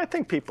 Oh, I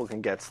think people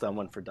can get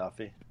someone for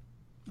Duffy.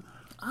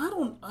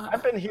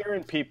 I've been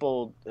hearing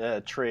people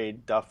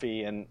trade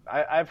Duffy, and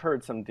I've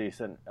heard some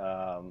decent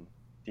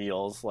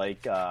deals,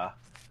 like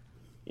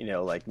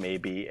like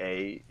maybe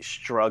a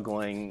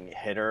struggling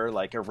hitter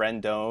like a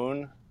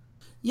Rendon.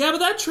 Yeah, but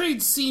that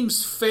trade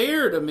seems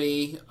fair to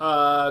me,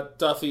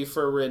 Duffy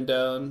for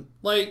Rendon.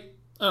 Like,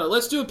 I don't know,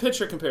 let's do a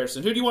pitcher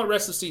comparison. Who do you want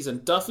rest of the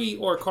season, Duffy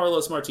or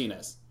Carlos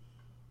Martinez?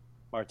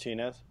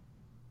 Martinez.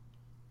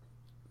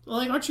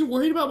 Like, aren't you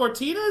worried about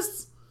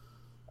Martinez?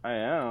 I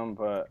am,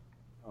 but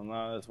I'm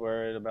not as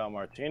worried about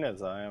Martinez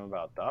as I am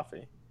about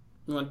Duffy.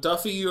 You want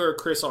Duffy or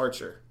Chris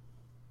Archer?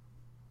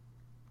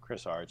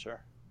 Chris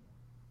Archer.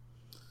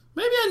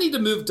 Maybe I need to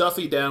move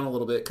Duffy down a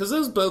little bit, because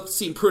those both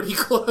seem pretty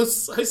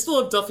close. I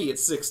still have Duffy at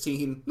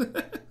 16.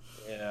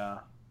 Yeah,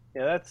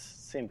 that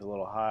seems a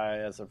little high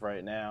as of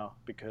right now,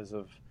 because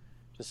of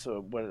just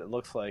what it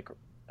looks like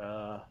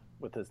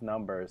with his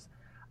numbers.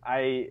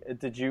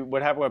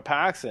 What happened with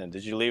Paxton?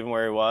 Did you leave him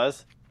where he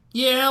was?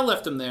 Yeah, I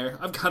left him there.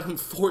 I've got him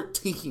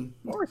 14.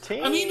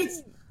 14? I mean,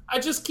 I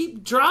just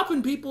keep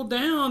dropping people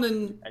down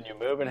and you're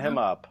moving him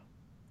up.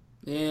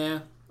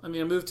 Yeah, I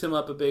mean, I moved him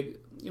up a big.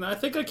 I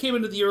think I came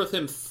into the year with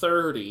him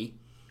 30.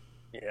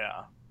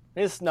 Yeah.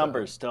 His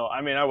numbers still,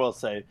 I mean, I will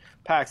say,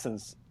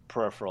 Paxton's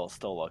peripherals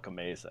still look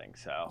amazing.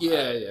 So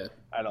Yeah.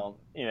 I don't,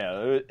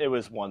 it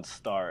was one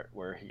start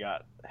where he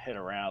got hit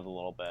around a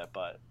little bit,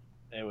 but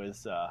it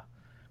was,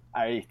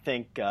 I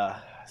think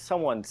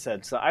someone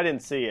said, so I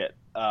didn't see it.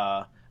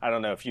 I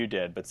don't know if you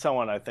did, but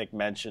someone I think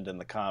mentioned in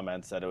the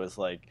comments that it was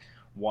like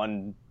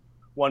one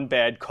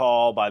bad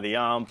call by the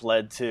ump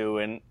led to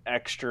an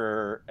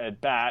extra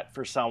at bat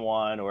for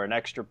someone or an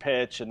extra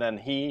pitch, and then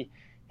he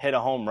hit a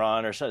home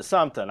run or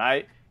something.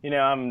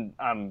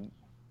 I'm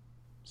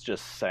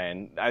just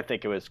saying. I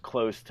think it was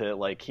close to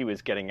like he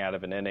was getting out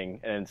of an inning,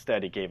 and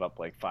instead he gave up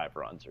like 5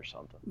 runs or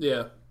something.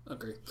 Yeah,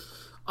 agree.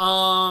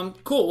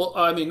 Cool. Well,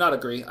 I mean, not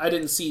agree. I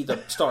didn't see the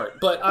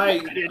start, but I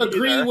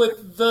agree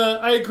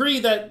I agree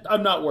that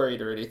I'm not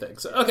worried or anything.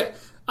 So okay,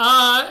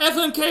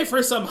 FMK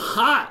for some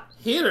hot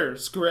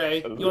hitters,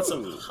 Gray. You want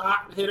some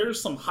hot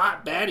hitters, some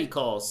hot baddie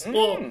calls?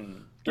 Well,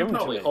 they're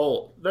probably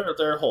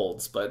they're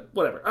holds, but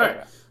whatever. All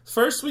right.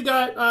 First, we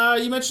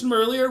got you mentioned him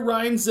earlier,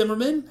 Ryan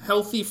Zimmerman,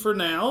 healthy for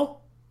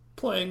now,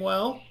 playing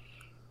well.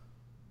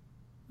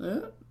 Yeah.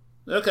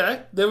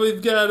 Okay. Then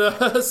we've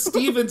got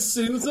Steven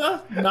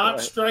Souza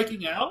not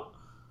striking out.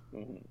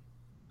 Mm-hmm.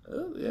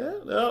 Yeah.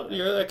 Well,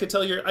 I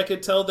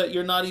could tell that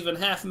you're not even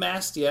half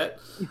masked yet.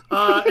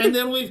 And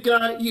then we've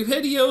got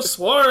Eugenio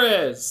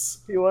Suarez.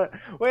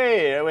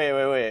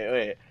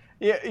 Wait.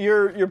 Yeah,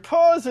 you're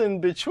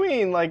pausing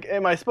between. Like,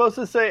 am I supposed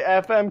to say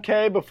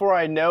FMK before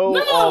I know?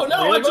 No.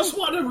 I just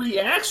want a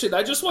reaction.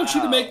 I just want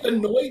you to make the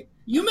noise.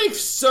 You make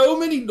so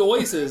many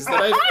noises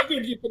that I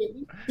figured you could at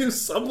least do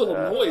some little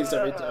noise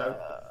every time.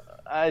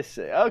 I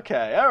see.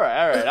 Okay. All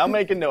right. I'll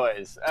make a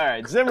noise. All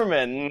right.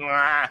 Zimmerman,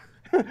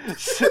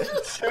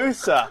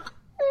 Sousa,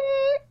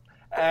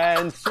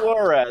 and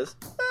Suarez.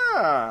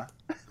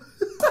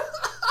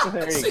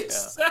 That's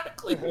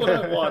exactly what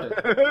I wanted.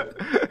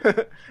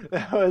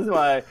 That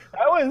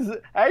was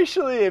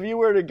actually, if you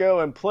were to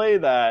go and play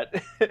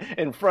that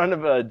in front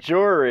of a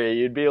jury,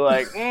 you'd be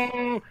like,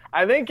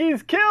 I think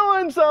he's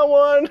killing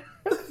someone.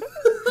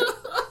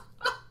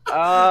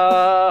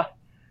 I'll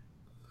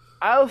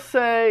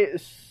say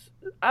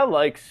I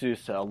like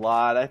Sousa a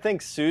lot. I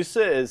think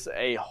Sousa is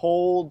a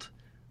hold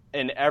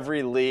in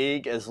every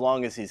league as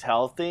long as he's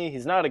healthy.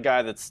 He's not a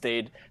guy that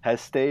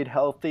has stayed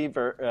healthy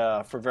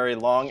for very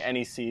long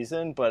any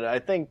season, but I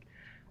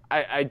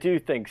do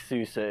think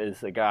Sousa is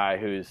the guy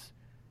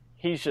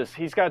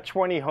he's got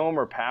 20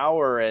 homer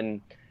power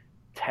and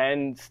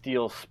 10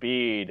 steal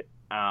speed,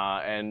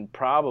 and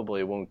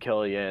probably won't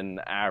kill you in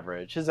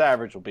average. His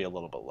average will be a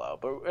little bit low,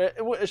 but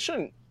it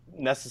shouldn't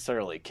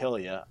necessarily kill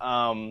you.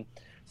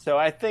 So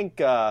I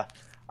think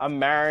I'm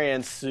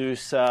marrying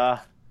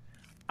Sousa.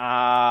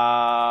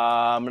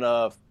 I'm going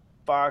to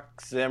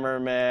fuck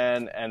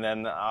Zimmerman, and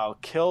then I'll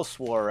kill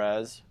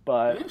Suarez.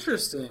 But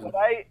interesting. But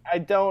I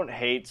don't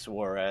hate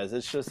Suarez.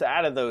 It's just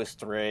out of those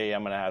three, I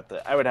would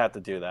have to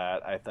do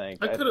that, I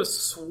think. I could have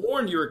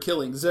sworn you were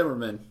killing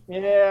Zimmerman.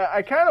 Yeah,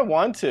 I kind of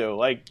want to.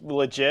 Like,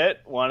 legit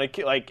want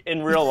to, like,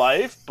 in real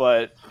life,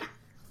 but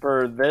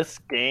for this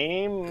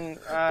game...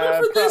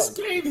 this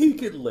game, he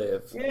could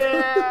live.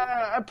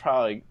 Yeah,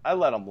 I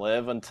let him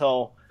live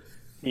until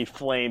he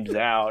flames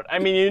out. I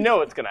mean, you know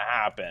what's going to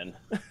happen.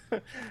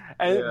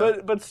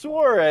 But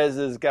Suarez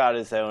has got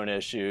his own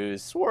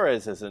issues.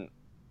 Suarez isn't...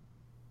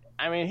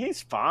 I mean,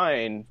 he's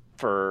fine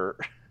for,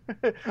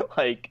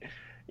 like,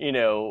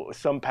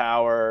 some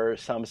power,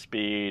 some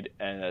speed,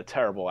 and a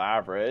terrible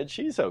average.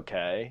 He's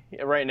okay.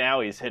 Right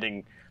now he's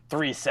hitting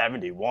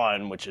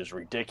 371, which is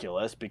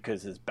ridiculous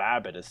because his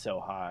BABIP is so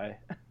high.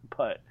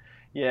 But,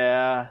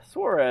 yeah,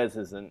 Suarez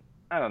isn't...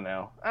 I don't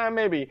know.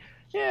 Maybe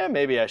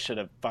I should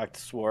have fucked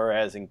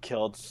Suarez and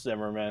killed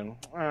Zimmerman.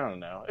 I don't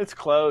know. It's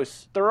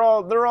close. They're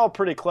all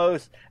pretty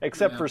close,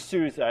 except for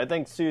Sousa. I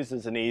think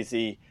Sousa's an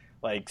easy...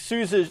 Like,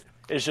 Sousa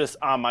is just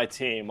on my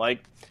team.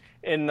 Like,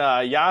 in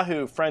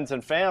Yahoo Friends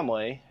and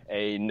Family,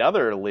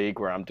 another league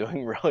where I'm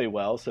doing really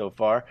well so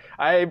far,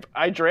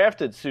 I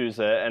drafted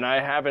Sousa, and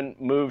I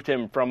haven't moved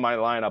him from my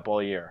lineup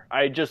all year.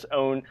 I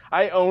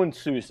own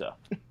Sousa.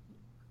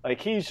 Like,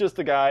 he's just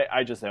the guy,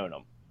 I just own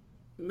him.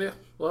 Yeah,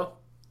 well,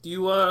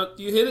 you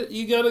hit it.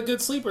 You got a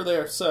good sleeper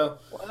there, so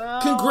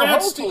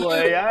congrats to you.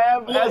 I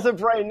have, as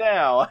of right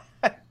now.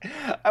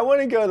 I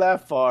wouldn't go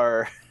that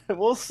far.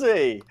 We'll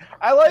see.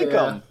 I like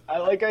him.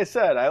 Like I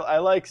said, I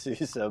like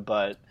Sousa,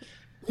 but...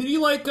 Who do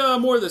you like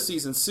more this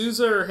season,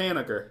 Sousa or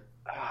Haniger?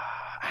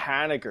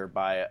 Haniger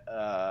by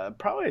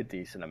probably a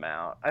decent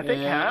amount. I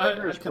think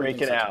Haniger's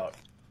breaking out.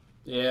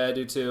 Yeah, I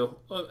do too.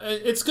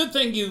 It's a good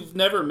thing you've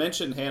never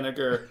mentioned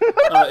Haniger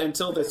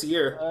until this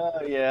year.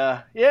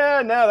 Yeah.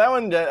 No, that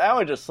one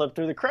just slipped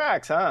through the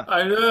cracks, huh?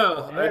 I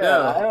know.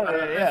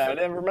 I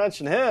never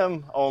mentioned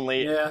him.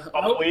 Only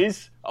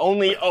always.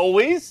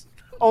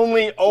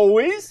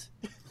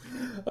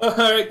 All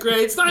right, great.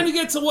 It's time to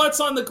get to What's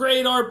on the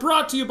Gradar,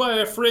 brought to you by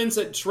our friends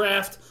at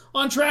Draft.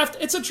 On Draft,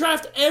 it's a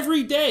draft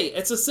every day.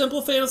 It's a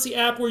simple fantasy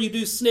app where you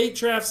do snake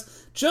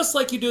drafts just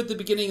like you do at the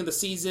beginning of the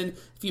season.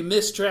 If you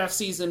missed draft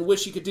season,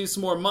 wish you could do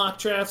some more mock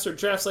drafts or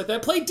drafts like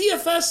that, play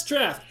DFS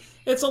Draft.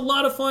 It's a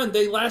lot of fun.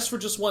 They last for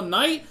just one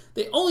night.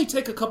 They only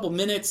take a couple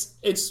minutes.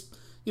 It's...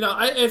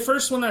 at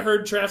first when I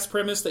heard Draft's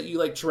premise that you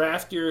like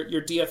draft your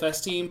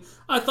DFS team,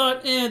 I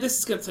thought, this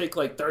is going to take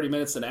like 30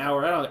 minutes, an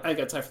hour. I ain't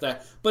got time for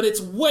that. But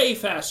it's way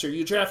faster.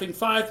 You're drafting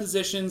 5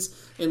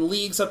 positions in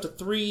leagues up to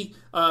 3,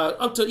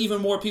 up to even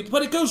more people.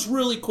 But it goes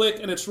really quick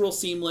and it's real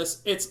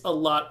seamless. It's a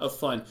lot of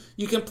fun.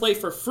 You can play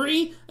for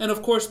free and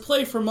of course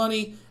play for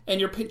money.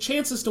 And your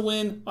chances to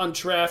win on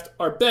Draft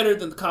are better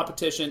than the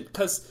competition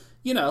because,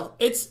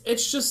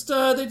 it's just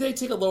they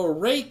take a lower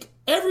rake.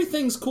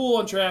 Everything's cool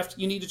on Draft.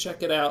 You need to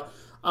check it out.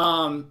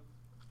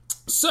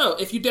 So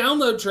if you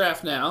download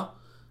Draft now,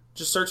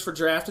 just search for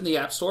Draft in the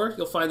App Store.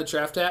 You'll find the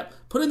Draft app.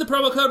 Put in the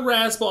promo code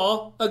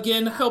RASBALL.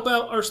 Again, help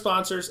out our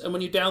sponsors. And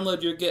when you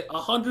download, you'll get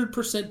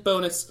 100%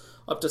 bonus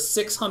up to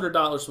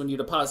 $600 when you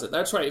deposit.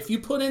 That's right. If you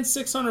put in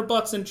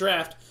 $600 in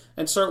Draft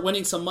and start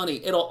winning some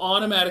money, it'll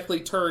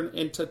automatically turn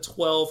into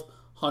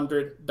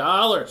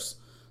 $1,200.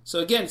 So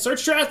again,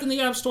 search Draft in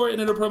the App Store and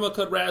enter promo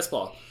code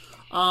RASBALL.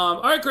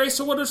 All right, Grace,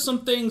 so what are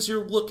some things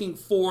you're looking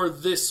for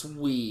this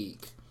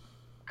week?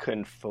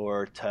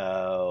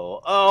 Conforto.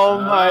 Oh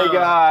my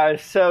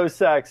gosh, so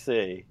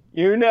sexy.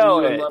 You know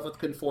it. You're in love with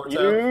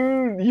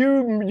Conforto.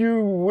 You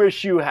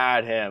wish you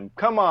had him.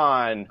 Come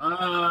on.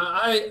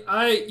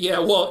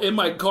 In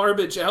my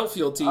garbage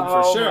outfield team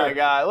for sure. Oh my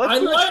god.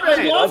 Let's do a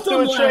trade. Let's do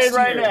a trade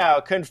right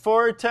now.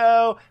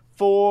 Conforto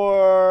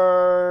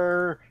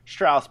for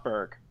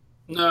Strasburg.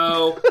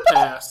 No,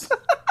 pass.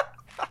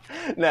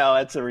 No,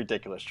 that's a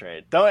ridiculous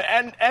trade.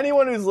 And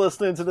anyone who's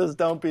listening to this,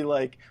 don't be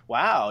like,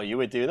 wow, you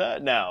would do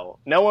that? No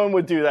one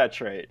would do that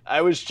trade.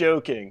 I was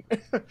joking.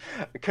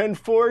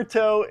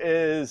 Conforto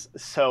is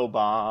so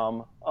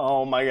bomb.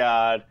 Oh my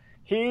god.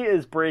 He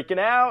is breaking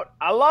out.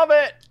 I love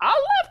it. I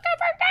love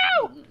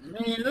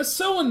Conforto. Man, that's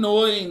so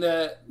annoying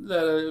that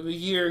a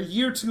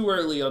year too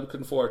early on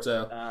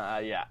Conforto.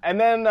 Yeah. And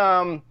then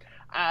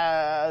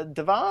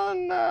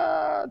Devon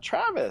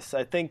Travis,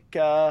 I think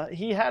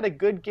he had a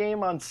good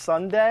game on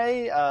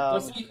Sunday. He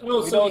has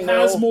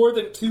more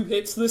than 2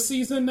 hits this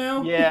season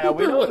now? Yeah,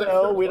 we don't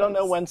know. We don't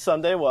know when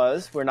Sunday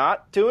was. We're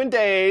not doing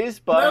days,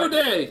 but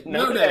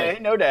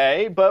no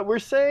day. But we're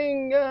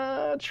saying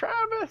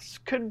Travis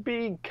could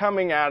be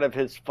coming out of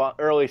his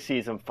early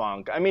season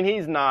funk. I mean,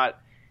 he's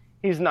not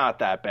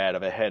that bad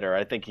of a hitter.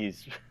 I think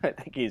he's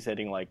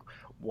hitting like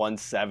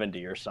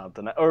 170 or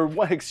something,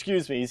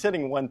 he's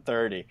hitting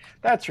 130.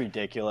 That's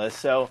ridiculous.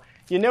 So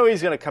he's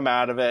going to come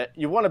out of it.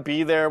 You want to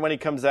be there when he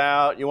comes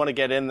out. You want to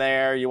get in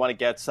there. You want to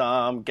get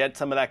some of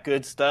that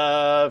good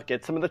stuff.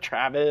 Get some of the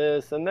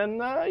Travis, and then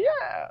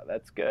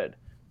that's good.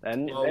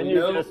 And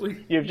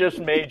you've just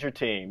made your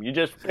team. You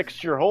just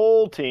fixed your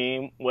whole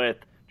team with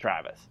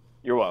Travis.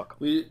 You're welcome.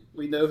 We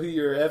know who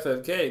your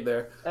FFK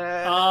there.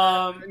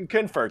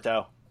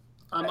 Conforto.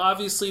 I'm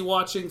obviously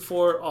watching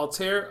for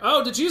Altair.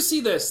 Oh, did you see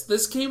this?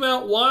 This came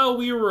out while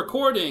we were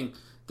recording,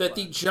 that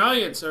the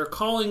Giants are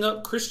calling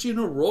up Christian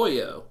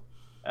Arroyo.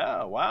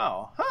 Oh,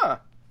 wow. Huh.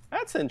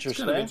 That's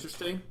interesting. It's kind of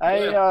interesting.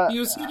 He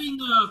was hitting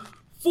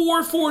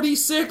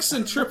 446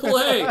 in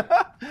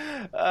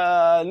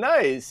AAA.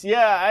 Nice.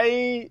 Yeah,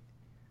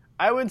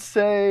 I would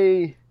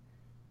say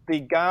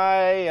the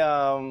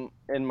guy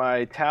in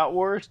my Tout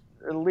Wars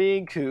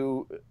league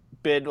who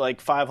bid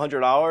like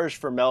 $500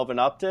 for Melvin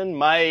Upton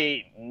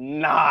might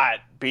not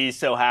be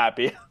so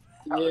happy.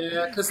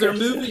 Yeah, because they're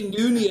moving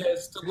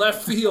Nunez to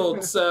left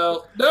field,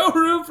 so no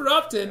room for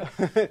Upton.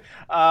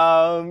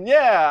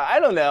 I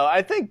don't know.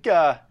 I think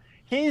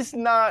he's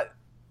not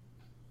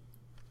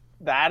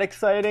that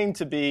exciting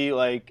to be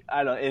like,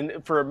 I don't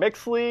know, for a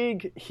mixed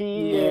league.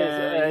 He's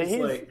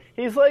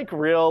like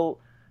real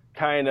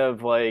kind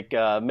of like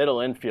middle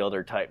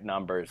infielder type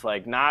numbers,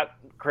 like not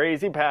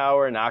crazy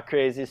power, not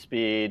crazy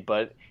speed,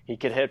 but he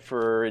could hit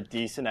for a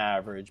decent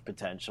average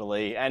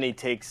potentially, and he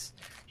takes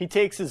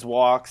his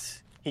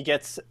walks.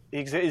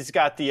 He's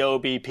got the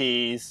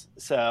OBPs.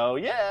 So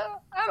yeah,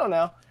 I don't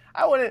know.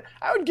 I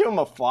would give him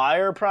a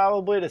flyer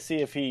probably to see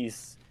if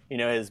he's,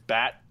 his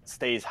bat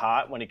stays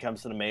hot when he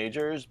comes to the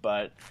majors,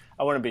 but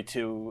I wouldn't be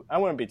too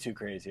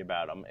crazy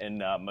about him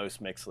in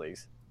most mixed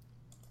leagues.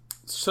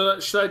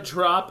 Should I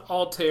drop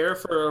Altair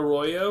for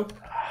Arroyo?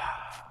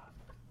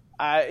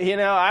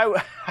 I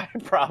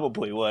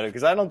probably would,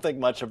 because I don't think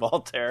much of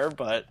Altair,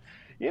 but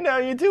you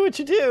do what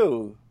you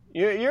do.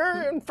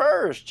 You're in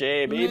first,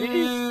 Jay, baby.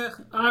 Yeah,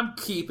 I'm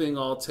keeping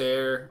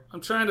Altair. I'm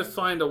trying to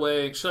find a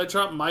way. Should I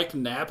drop Mike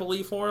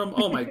Napoli for him?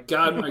 Oh my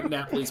God, Mike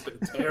Napoli's been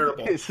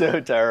terrible. He's so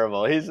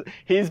terrible.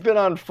 He's been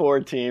on 4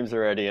 teams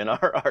already in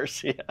our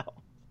RCL.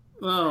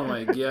 Oh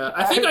my God!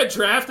 I think I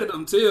drafted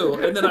him too,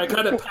 and then I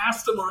kind of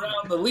passed him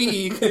around the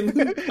league. And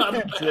got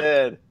him back.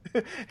 Did.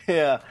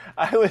 Yeah,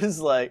 I was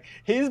like,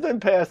 he's been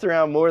passed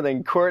around more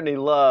than Courtney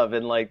Love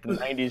in like the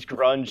 '90s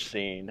grunge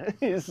scene.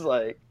 He's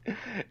like,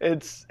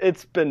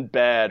 it's been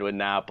bad with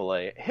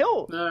Napoli.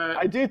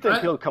 I do think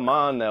he'll come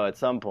on though at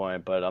some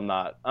point, but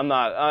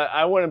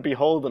I wouldn't be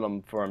holding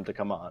him for him to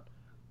come on.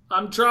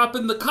 I'm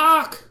dropping the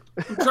cock.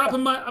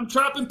 I'm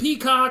dropping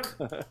Peacock.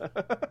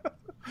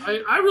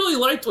 I really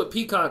liked what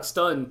Peacock's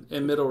done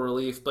in middle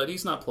relief, but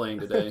he's not playing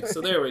today.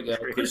 So there we go.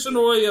 Christian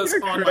Arroyo's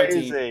on my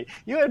team.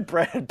 You had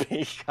Brad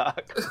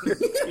Peacock.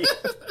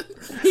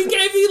 He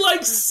gave me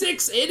like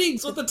 6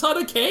 innings with a ton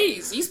of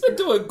Ks. He's been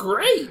doing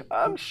great.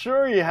 I'm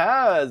sure he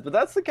has, but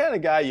that's the kind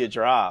of guy you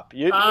drop.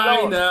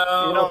 I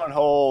know. You don't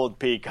hold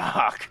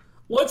Peacock.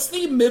 What's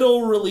the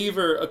middle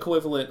reliever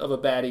equivalent of a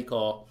baddie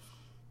call?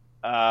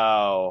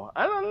 Oh,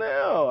 I don't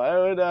know. I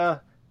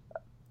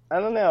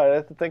don't know. I'd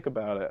have to think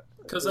about it.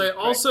 Because I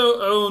also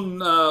own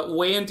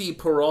Wandy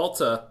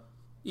Peralta,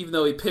 even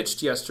though he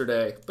pitched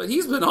yesterday. But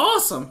he's been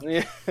awesome.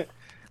 Yeah.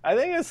 I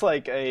think it's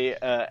like a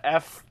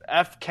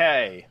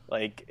FK.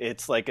 Like,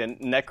 it's like a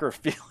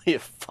necrophilia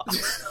fuck.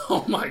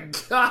 Oh my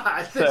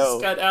God.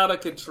 This got out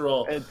of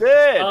control. It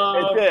did.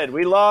 It did.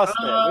 We lost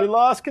it. We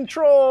lost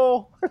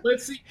control.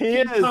 Let's see.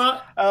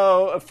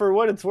 For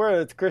what it's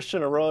worth,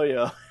 Christian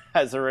Arroyo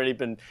has already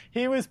been...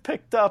 He was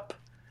picked up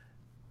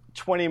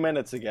 20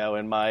 minutes ago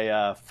in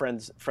my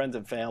friends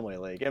and family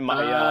league, in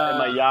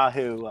my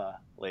Yahoo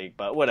league,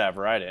 but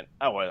whatever. I didn't.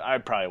 I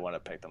probably wouldn't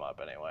have picked them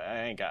up anyway.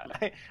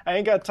 I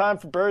ain't got time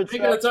for birds.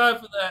 Ain't got time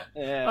for that.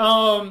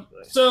 Yeah.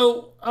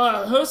 So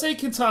Jose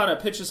Quintana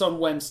pitches on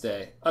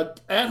Wednesday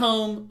at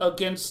home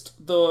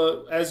against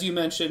the, as you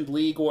mentioned,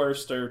 league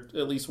worst, or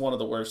at least one of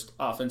the worst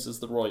offenses,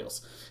 the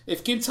Royals.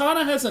 If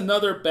Quintana has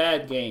another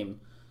bad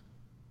game,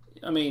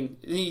 I mean,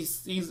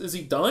 is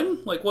he done?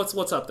 Like,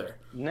 what's up there?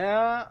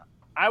 Nah.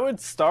 I would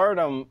start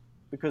him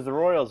because the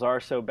Royals are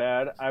so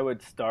bad. I would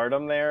start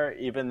him there,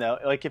 even though,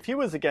 like, if he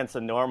was against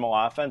a normal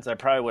offense, I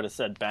probably would have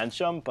said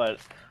bench him. But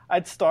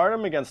I'd start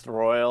him against the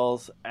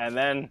Royals, and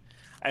then,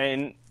 I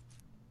mean,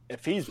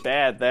 if he's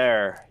bad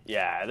there,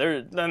 yeah,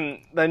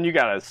 then you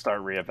got to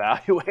start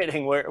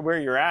reevaluating where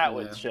you're at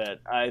with shit.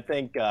 I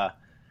think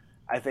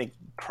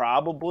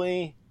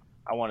probably,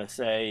 I want to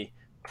say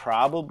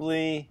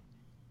probably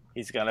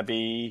he's going to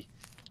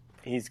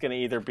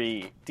either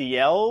be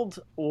DL'd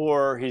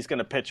or he's going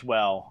to pitch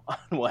well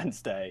on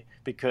Wednesday,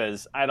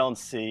 because I don't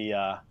see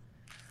I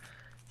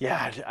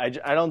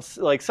don't,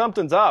 like,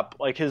 something's up.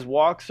 Like, his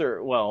walks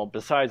are, well,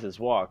 besides his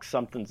walks,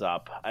 something's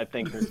up. I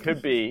think there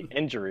could be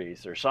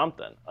injuries or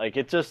something. Like,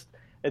 it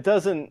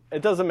doesn't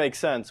make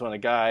sense when a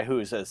guy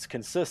who's as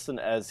consistent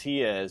as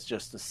he is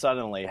just to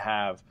suddenly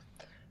have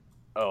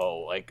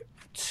like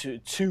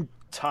two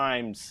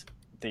times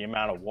the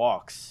amount of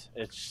walks.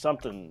 It's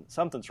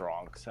something's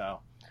wrong. So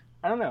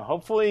I don't know.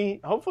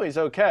 Hopefully he's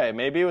okay.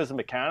 Maybe it was a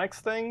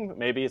mechanics thing.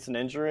 Maybe it's an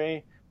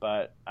injury.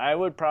 But I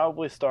would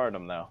probably start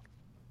him, though.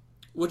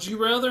 Would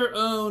you rather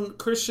own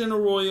Christian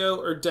Arroyo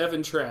or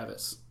Devin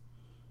Travis?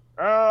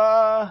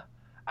 I'd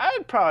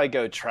probably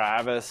go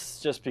Travis,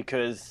 just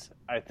because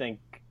I think,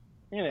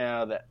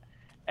 the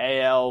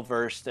AL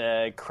versus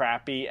the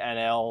crappy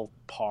NL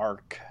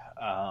park.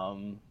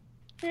 I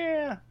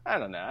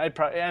don't know. I'd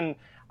probably, and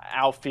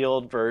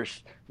outfield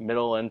versus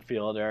middle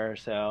infielder.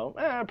 So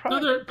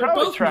probably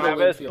both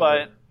Travis,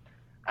 but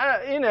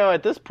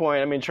at this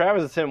point, I mean,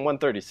 Travis is hitting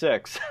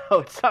 136, so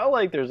it's not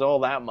like there's all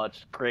that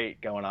much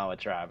great going on with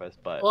Travis.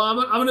 But well,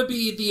 I'm going to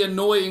be the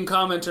annoying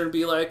commenter and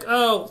be like,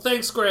 "Oh,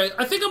 thanks, Greg.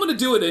 I think I'm going to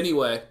do it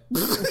anyway."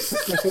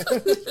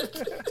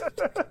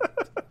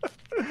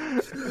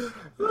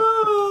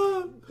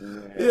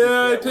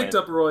 Yeah, I picked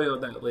up Arroyo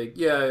in that league.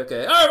 Yeah,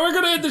 okay. All right, we're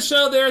going to end the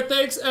show there.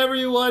 Thanks,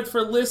 everyone,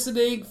 for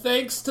listening.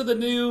 Thanks to the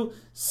new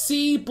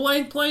C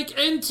blank blank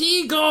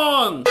NT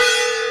gong.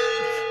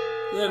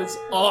 That is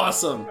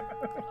awesome.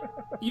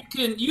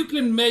 You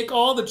can make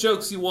all the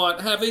jokes you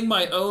want. Having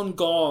my own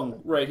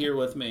gong right here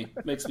with me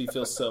makes me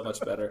feel so much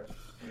better.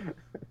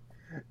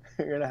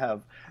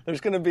 There's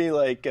gonna be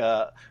like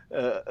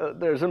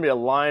there's gonna be a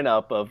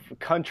lineup of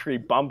country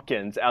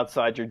bumpkins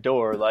outside your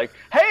door, like,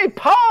 "Hey,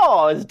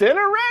 Paul, is dinner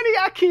ready?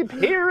 I keep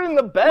hearing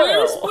the bell.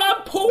 Where's my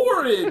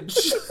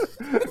porridge?"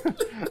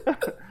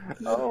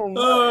 Oh,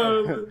 my.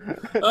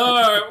 All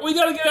right, we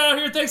got to get out of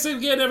here. Thanks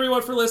again,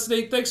 everyone, for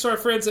listening. Thanks to our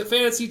friends at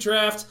Fantasy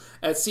Draft,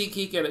 at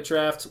SeatGeek, and at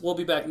Draft. We'll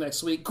be back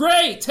next week.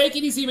 Gray, take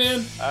it easy,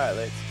 man. All right,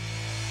 let's.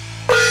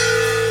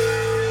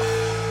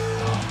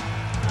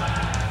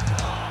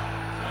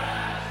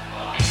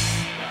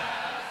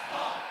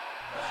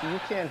 You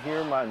can't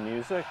hear my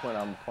music when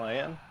I'm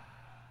playing?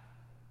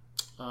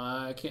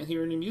 I can't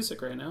hear any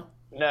music right now.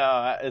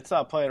 No, it's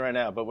not playing right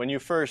now, but when you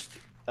first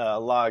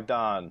logged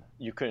on,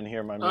 you couldn't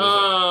hear my music.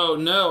 Oh,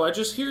 no, I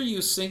just hear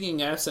you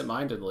singing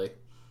absentmindedly.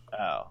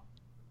 Oh.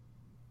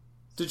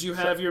 Did you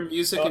have your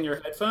music in your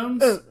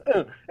headphones?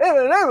 Yeah,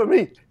 that's your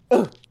reason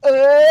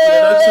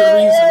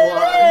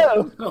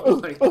why.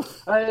 Oh, my God.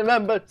 I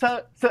remember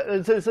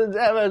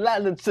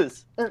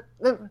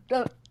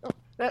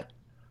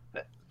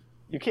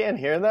You can't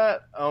hear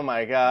that? Oh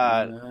my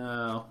God.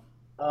 No.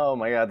 Oh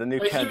my God, the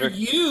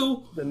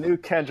new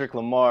Kendrick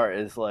Lamar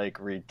is like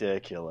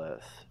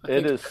ridiculous.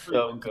 It is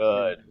so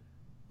good.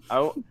 I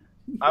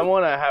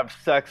want to have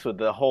sex with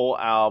the whole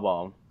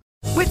album.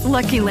 With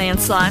Lucky Land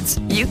Slots,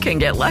 you can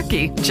get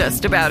lucky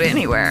just about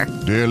anywhere.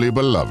 Dearly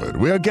beloved,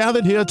 we are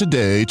gathered here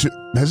today to...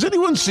 Has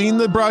anyone seen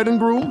the bride and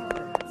groom?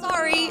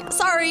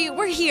 Sorry,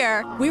 we're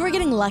here. We were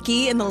getting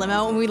lucky in the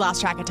limo and we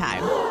lost track of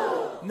time.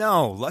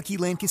 No, Lucky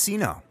Land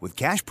Casino, with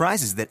cash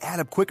prizes that add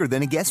up quicker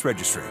than a guest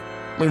registry.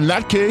 In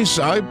that case,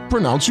 I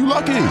pronounce you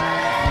lucky.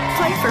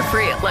 Play for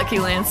free at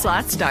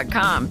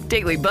LuckyLandSlots.com.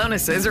 Daily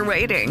bonuses are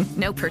waiting.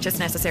 No purchase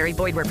necessary.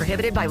 Void where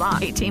prohibited by law.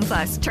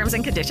 18+. Terms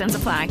and conditions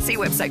apply. See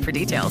website for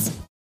details.